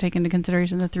doesn't even take into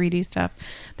consideration the 3D stuff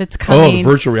that's coming. Oh, the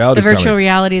virtual reality. The virtual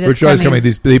reality that's virtual coming.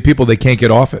 These people, they can't get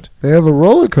off it. They have a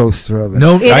roller coaster of it.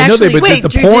 No, I know they. But wait, the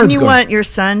Drew, porn's didn't you want your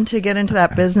son to get into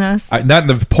that business? Not in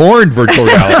the porn virtual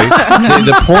reality.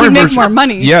 the porn you make more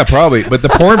money. Yeah, probably. But the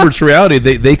porn virtual reality,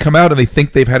 they come out and they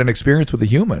think they've had an experience with a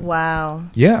human. Wow.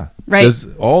 Yeah. Right. There's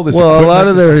all this. Well, a lot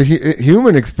of their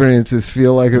human experiences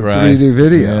feel like a 3D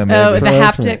video. Yeah, the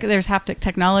haptic. There's haptic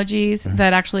technologies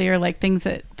that actually are like things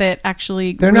that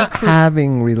actually they're not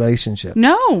having relationships.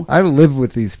 No, I live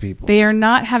with these people. They are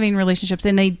not having relationships,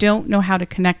 and they don't know how to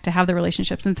connect to have the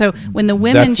relationships. And so when the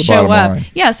women show up,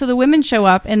 so the women show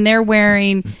up and they're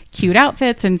wearing cute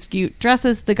outfits and cute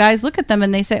dresses. The guys look at them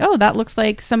and they say, "Oh, that looks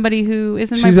like somebody who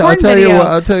is in my porn video."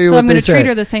 I'll tell you so what I'm going to say. treat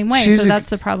her the same way. So that's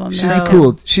the problem.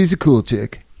 She's a cool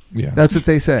chick. Yeah, that's what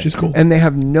they say. She's cool, and they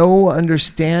have no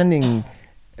understanding.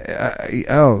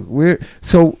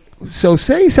 So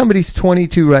say somebody's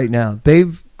 22 right now.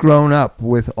 They've grown up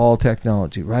with all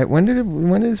technology, right? When did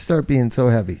it start being so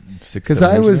heavy? Because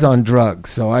I was on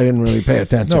drugs, so I didn't really pay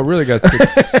attention. No, really got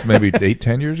maybe 8,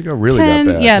 10 years ago. Really 10,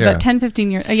 got bad. Yeah, about 10,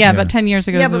 15 years. About 10 years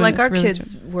ago. Yeah, but like our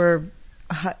kids were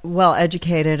well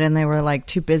educated and they were like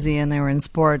too busy and they were in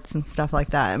sports and stuff like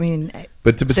that. I mean,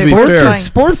 but to be fair,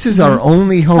 sports is our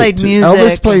only hope. Played music.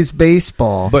 Elvis plays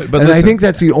baseball, but and listen, I think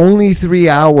that's the only 3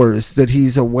 hours that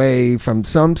he's away from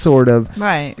some sort of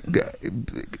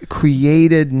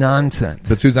created nonsense.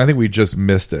 But Susan, I think we just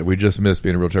missed it. We just missed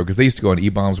being a real show because they used to go on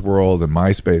E-Bombs World and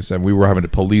MySpace, and we were having to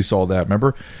police all that.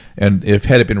 Remember? And if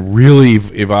had it been really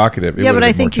evocative, yeah. But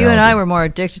I think you and I were more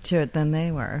addicted to it than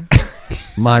they were.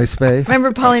 MySpace.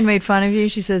 Remember, Pauline made fun of you.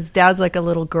 She says, "Dad's like a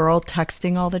little girl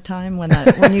texting all the time." When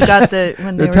you got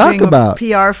when they were doing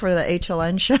PR for the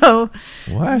HLN show,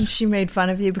 what? She made fun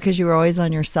of you because you were always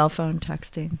on your cell phone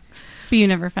texting. But you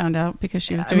never found out because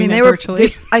she was doing it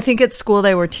virtually. I think at school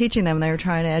they were teaching them. They were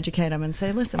trying to educate them and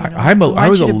say, "Listen, I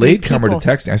was a latecomer to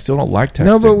texting. I still don't like texting."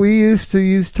 No, but we used to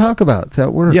use Talkabouts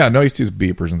at work. Yeah, no, I used to use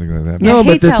beepers and things like that. No,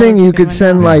 but the thing you could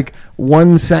send like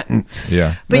one sentence.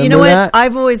 Yeah, but remember, you know what? That?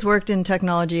 I've always worked in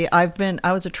technology. I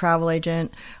was a travel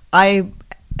agent. I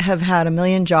have had a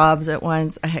million jobs at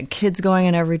once. I had kids going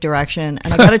in every direction,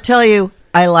 and I got to tell you,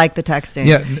 I like the texting.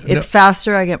 Yeah, it's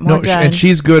faster. I get more done. And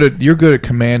you're good at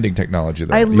commanding technology,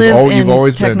 though. I live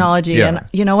in technology, and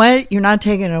you know what? You're not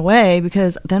taking it away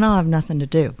because then I'll have nothing to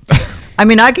do. I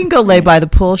mean, I can go lay by the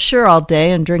pool, sure, all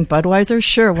day and drink Budweiser,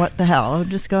 sure. What the hell? I'll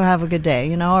just go have a good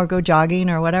day, or go jogging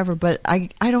or whatever. But I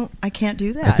can't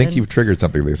do that. I think you've triggered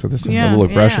something, Lisa. There's a little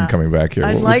aggression coming back here.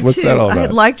 What's that all about?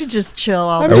 I'd like to just chill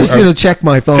all day. I'm just going to check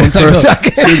my phone for a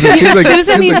second.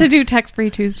 Susan needs to do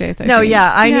text-free Tuesdays.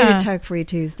 I need a tech-free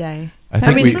Tuesday.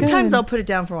 I mean, sometimes I'll put it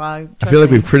down for a while. I feel like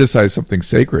we've criticized something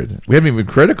sacred. We haven't even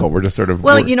been critical. We're just sort of...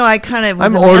 Well, I kind of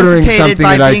was I'm ordering something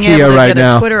at IKEA right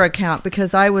now. A Twitter account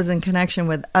because I was in connection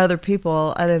with other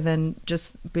people other than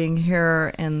just being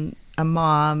here and a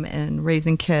mom and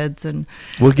raising kids. And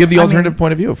we'll give the alternative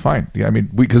point of view. Fine. Yeah, I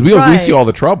mean, because we see all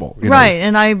the trouble. Right.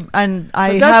 And I but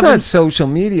that's not social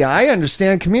media. I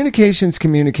understand communication's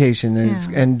communication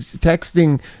and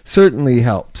texting certainly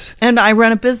helps. And I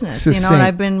run a business, and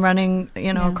I've been running,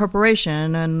 a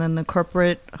corporation and then the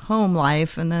corporate home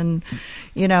life. And then,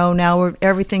 now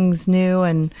everything's new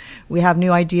and we have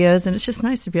new ideas and it's just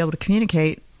nice to be able to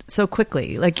communicate so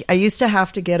quickly. Like I used to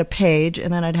have to get a page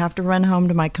and then I'd have to run home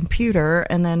to my computer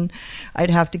and then I'd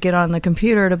have to get on the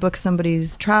computer to book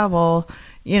somebody's travel.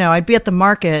 I'd be at the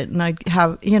market and I'd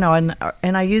have,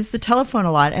 and I used the telephone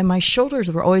a lot and my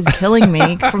shoulders were always killing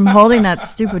me from holding that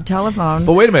stupid telephone.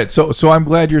 But wait a minute. So I'm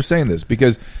glad you're saying this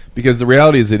because the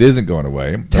reality is it isn't going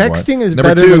away. Texting is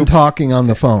better than talking on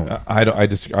the phone. I don't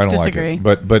like it.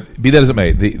 But be that as it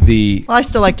may, well, I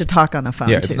still like to talk on the phone.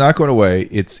 Yeah, too. It's not going away.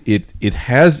 It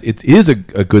is a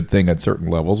good thing at certain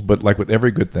levels, but like with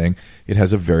every good thing, it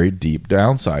has a very deep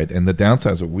downside, and the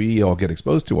downside is that we all get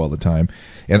exposed to all the time.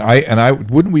 And I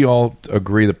wouldn't we all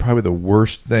agree that probably the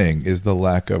worst thing is the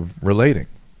lack of relating.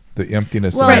 The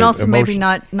emptiness. Well, and also maybe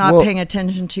not paying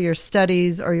attention to your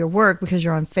studies or your work because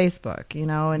you're on Facebook,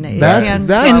 and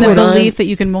the belief that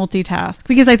you can multitask.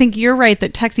 Because I think you're right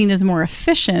that texting is more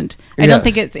efficient. I don't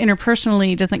think it's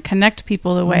interpersonally doesn't connect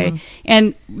people the way.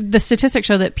 And the statistics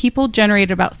show that people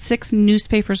generate about 6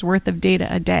 newspapers worth of data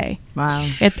a day. Wow.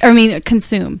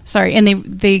 Consume. Sorry, and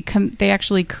they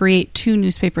actually create 2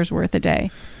 newspapers worth a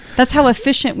day. That's how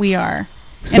efficient we are.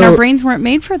 And our brains weren't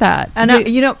made for that. And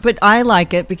but I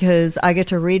like it because I get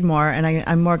to read more and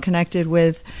I'm more connected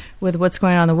with what's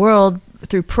going on in the world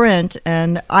through print.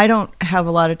 And I don't have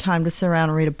a lot of time to sit around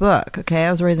and read a book. Okay.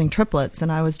 I was raising triplets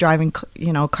and I was driving,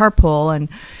 carpool. And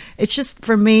it's just,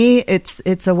 for me,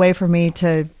 it's a way for me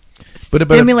to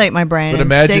stimulate my brain. But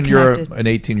imagine you're an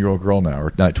 18-year-old girl now,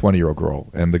 or not 20-year-old girl,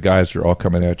 and the guys are all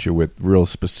coming at you with real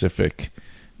specific...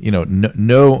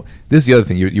 no. This is the other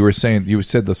thing you were saying. You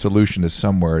said the solution is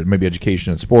somewhere, maybe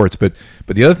education and sports. But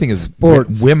the other thing is,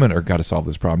 women are got to solve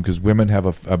this problem because women have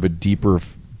a deeper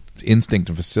instinct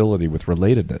and facility with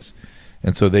relatedness,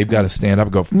 and so they've got to stand up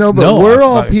and go. No, but we're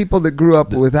all people that grew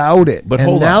up without it, but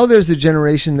now there's a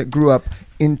generation that grew up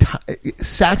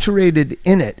saturated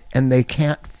in it, and they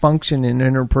can't function in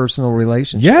interpersonal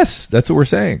relationships. Yes, that's what we're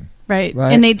saying. Right,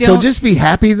 and they don't. So just be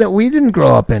happy that we didn't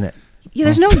grow up in it. Yeah,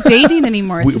 there's no dating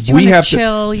anymore. It's just you want to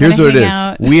chill. Here's what it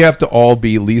is. We have to all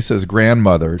be Lisa's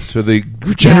grandmother to the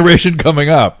generation coming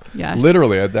up. Yes.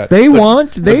 Literally at that. They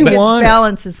want.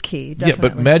 Balance is key. Definitely. Yeah,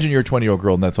 but imagine you're a 20-year-old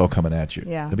girl and that's all coming at you.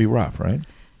 Yeah. That'd be rough, right?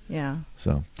 Yeah.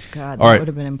 So. God, that would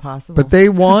have been impossible. But they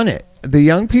want it. The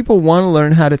young people want to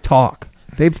learn how to talk.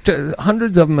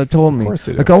 Hundreds of them have told me,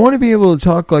 like, I want to be able to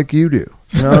talk like you do.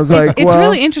 And I was like, it's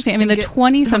really interesting. I mean, the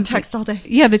 20-something text all day.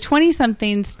 Yeah, the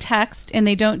 20-somethings text, and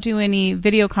they don't do any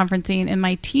video conferencing. And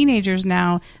my teenagers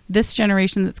now, this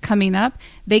generation that's coming up,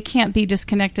 they can't be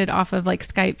disconnected off of like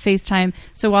Skype, FaceTime.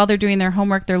 So while they're doing their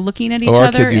homework, they're looking at each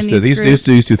other. Our kids used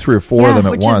to do 3 or 4 of them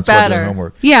at once while doing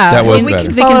homework. Yeah, that was better.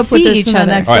 They can see each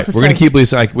other. All right, we're going to keep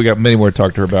Lisa. We got many more to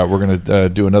talk to her about. We're going to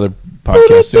do another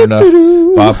podcast soon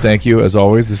enough. Bob, thank you as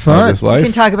always. This is This Life. We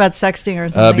can talk about sexting or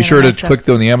something. Be sure to click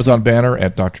on the Amazon banner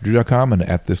at drdrew.com and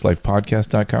at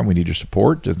thislifepodcast.com. We need your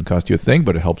support. It doesn't cost you a thing,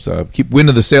 but it helps keep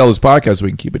winning the sale of this podcast so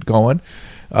we can keep it going.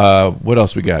 What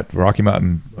else we got? Rocky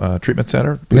Mountain Treatment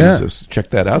Center. Please check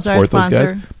that out. Support those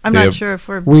guys. I'm not sure if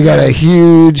we got a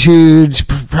huge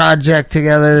project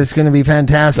together. It's going to be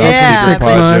fantastic.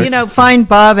 Yeah, find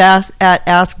Bob at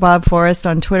Ask Bob Forrest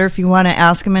on Twitter if you want to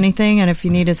ask him anything, and if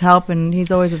you need his help, and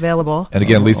he's always available. And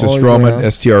again, Lisa Stroman,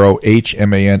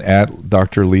 STROHMAN at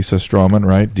Dr. Lisa Stroman,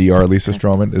 right? Dr. Lisa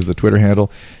Stroman is the Twitter handle,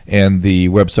 and the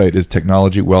website is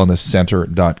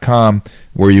technologywellnesscenter.com,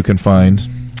 where you can find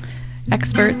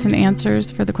experts and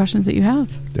answers for the questions that you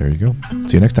have. There you go.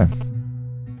 See you next time.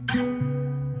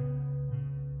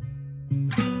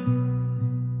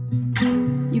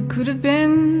 You could have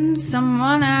been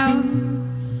someone else,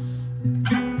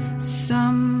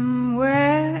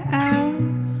 somewhere else.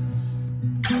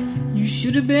 You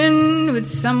should have been with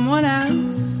someone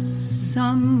else,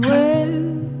 somewhere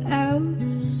else.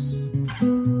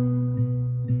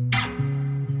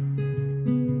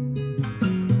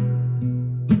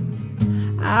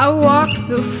 I walk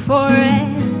the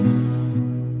forest,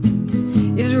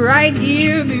 it's right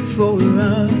here before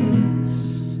us.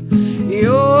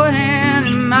 Your hand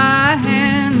in my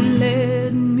hand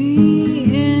led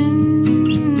me inside.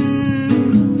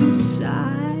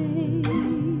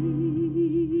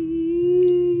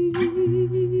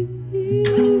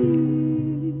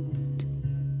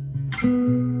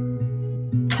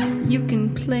 You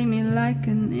can play me like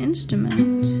an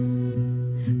instrument,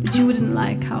 but you wouldn't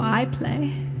like how I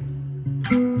play.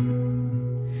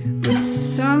 With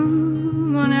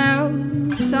someone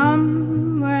else,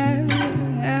 somewhere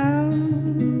else.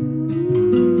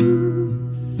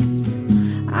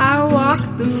 I walk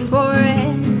the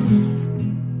forest,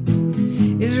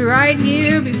 it's right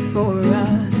here before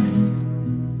us.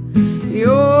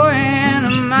 Your hand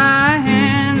in my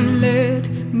hand led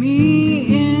me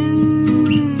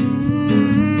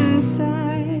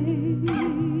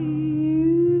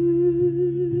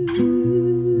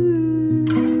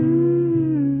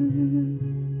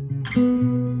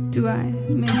Do I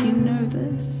make you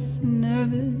nervous?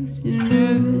 Nervous, you're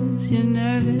nervous, you're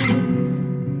nervous.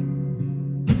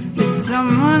 With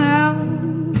someone else.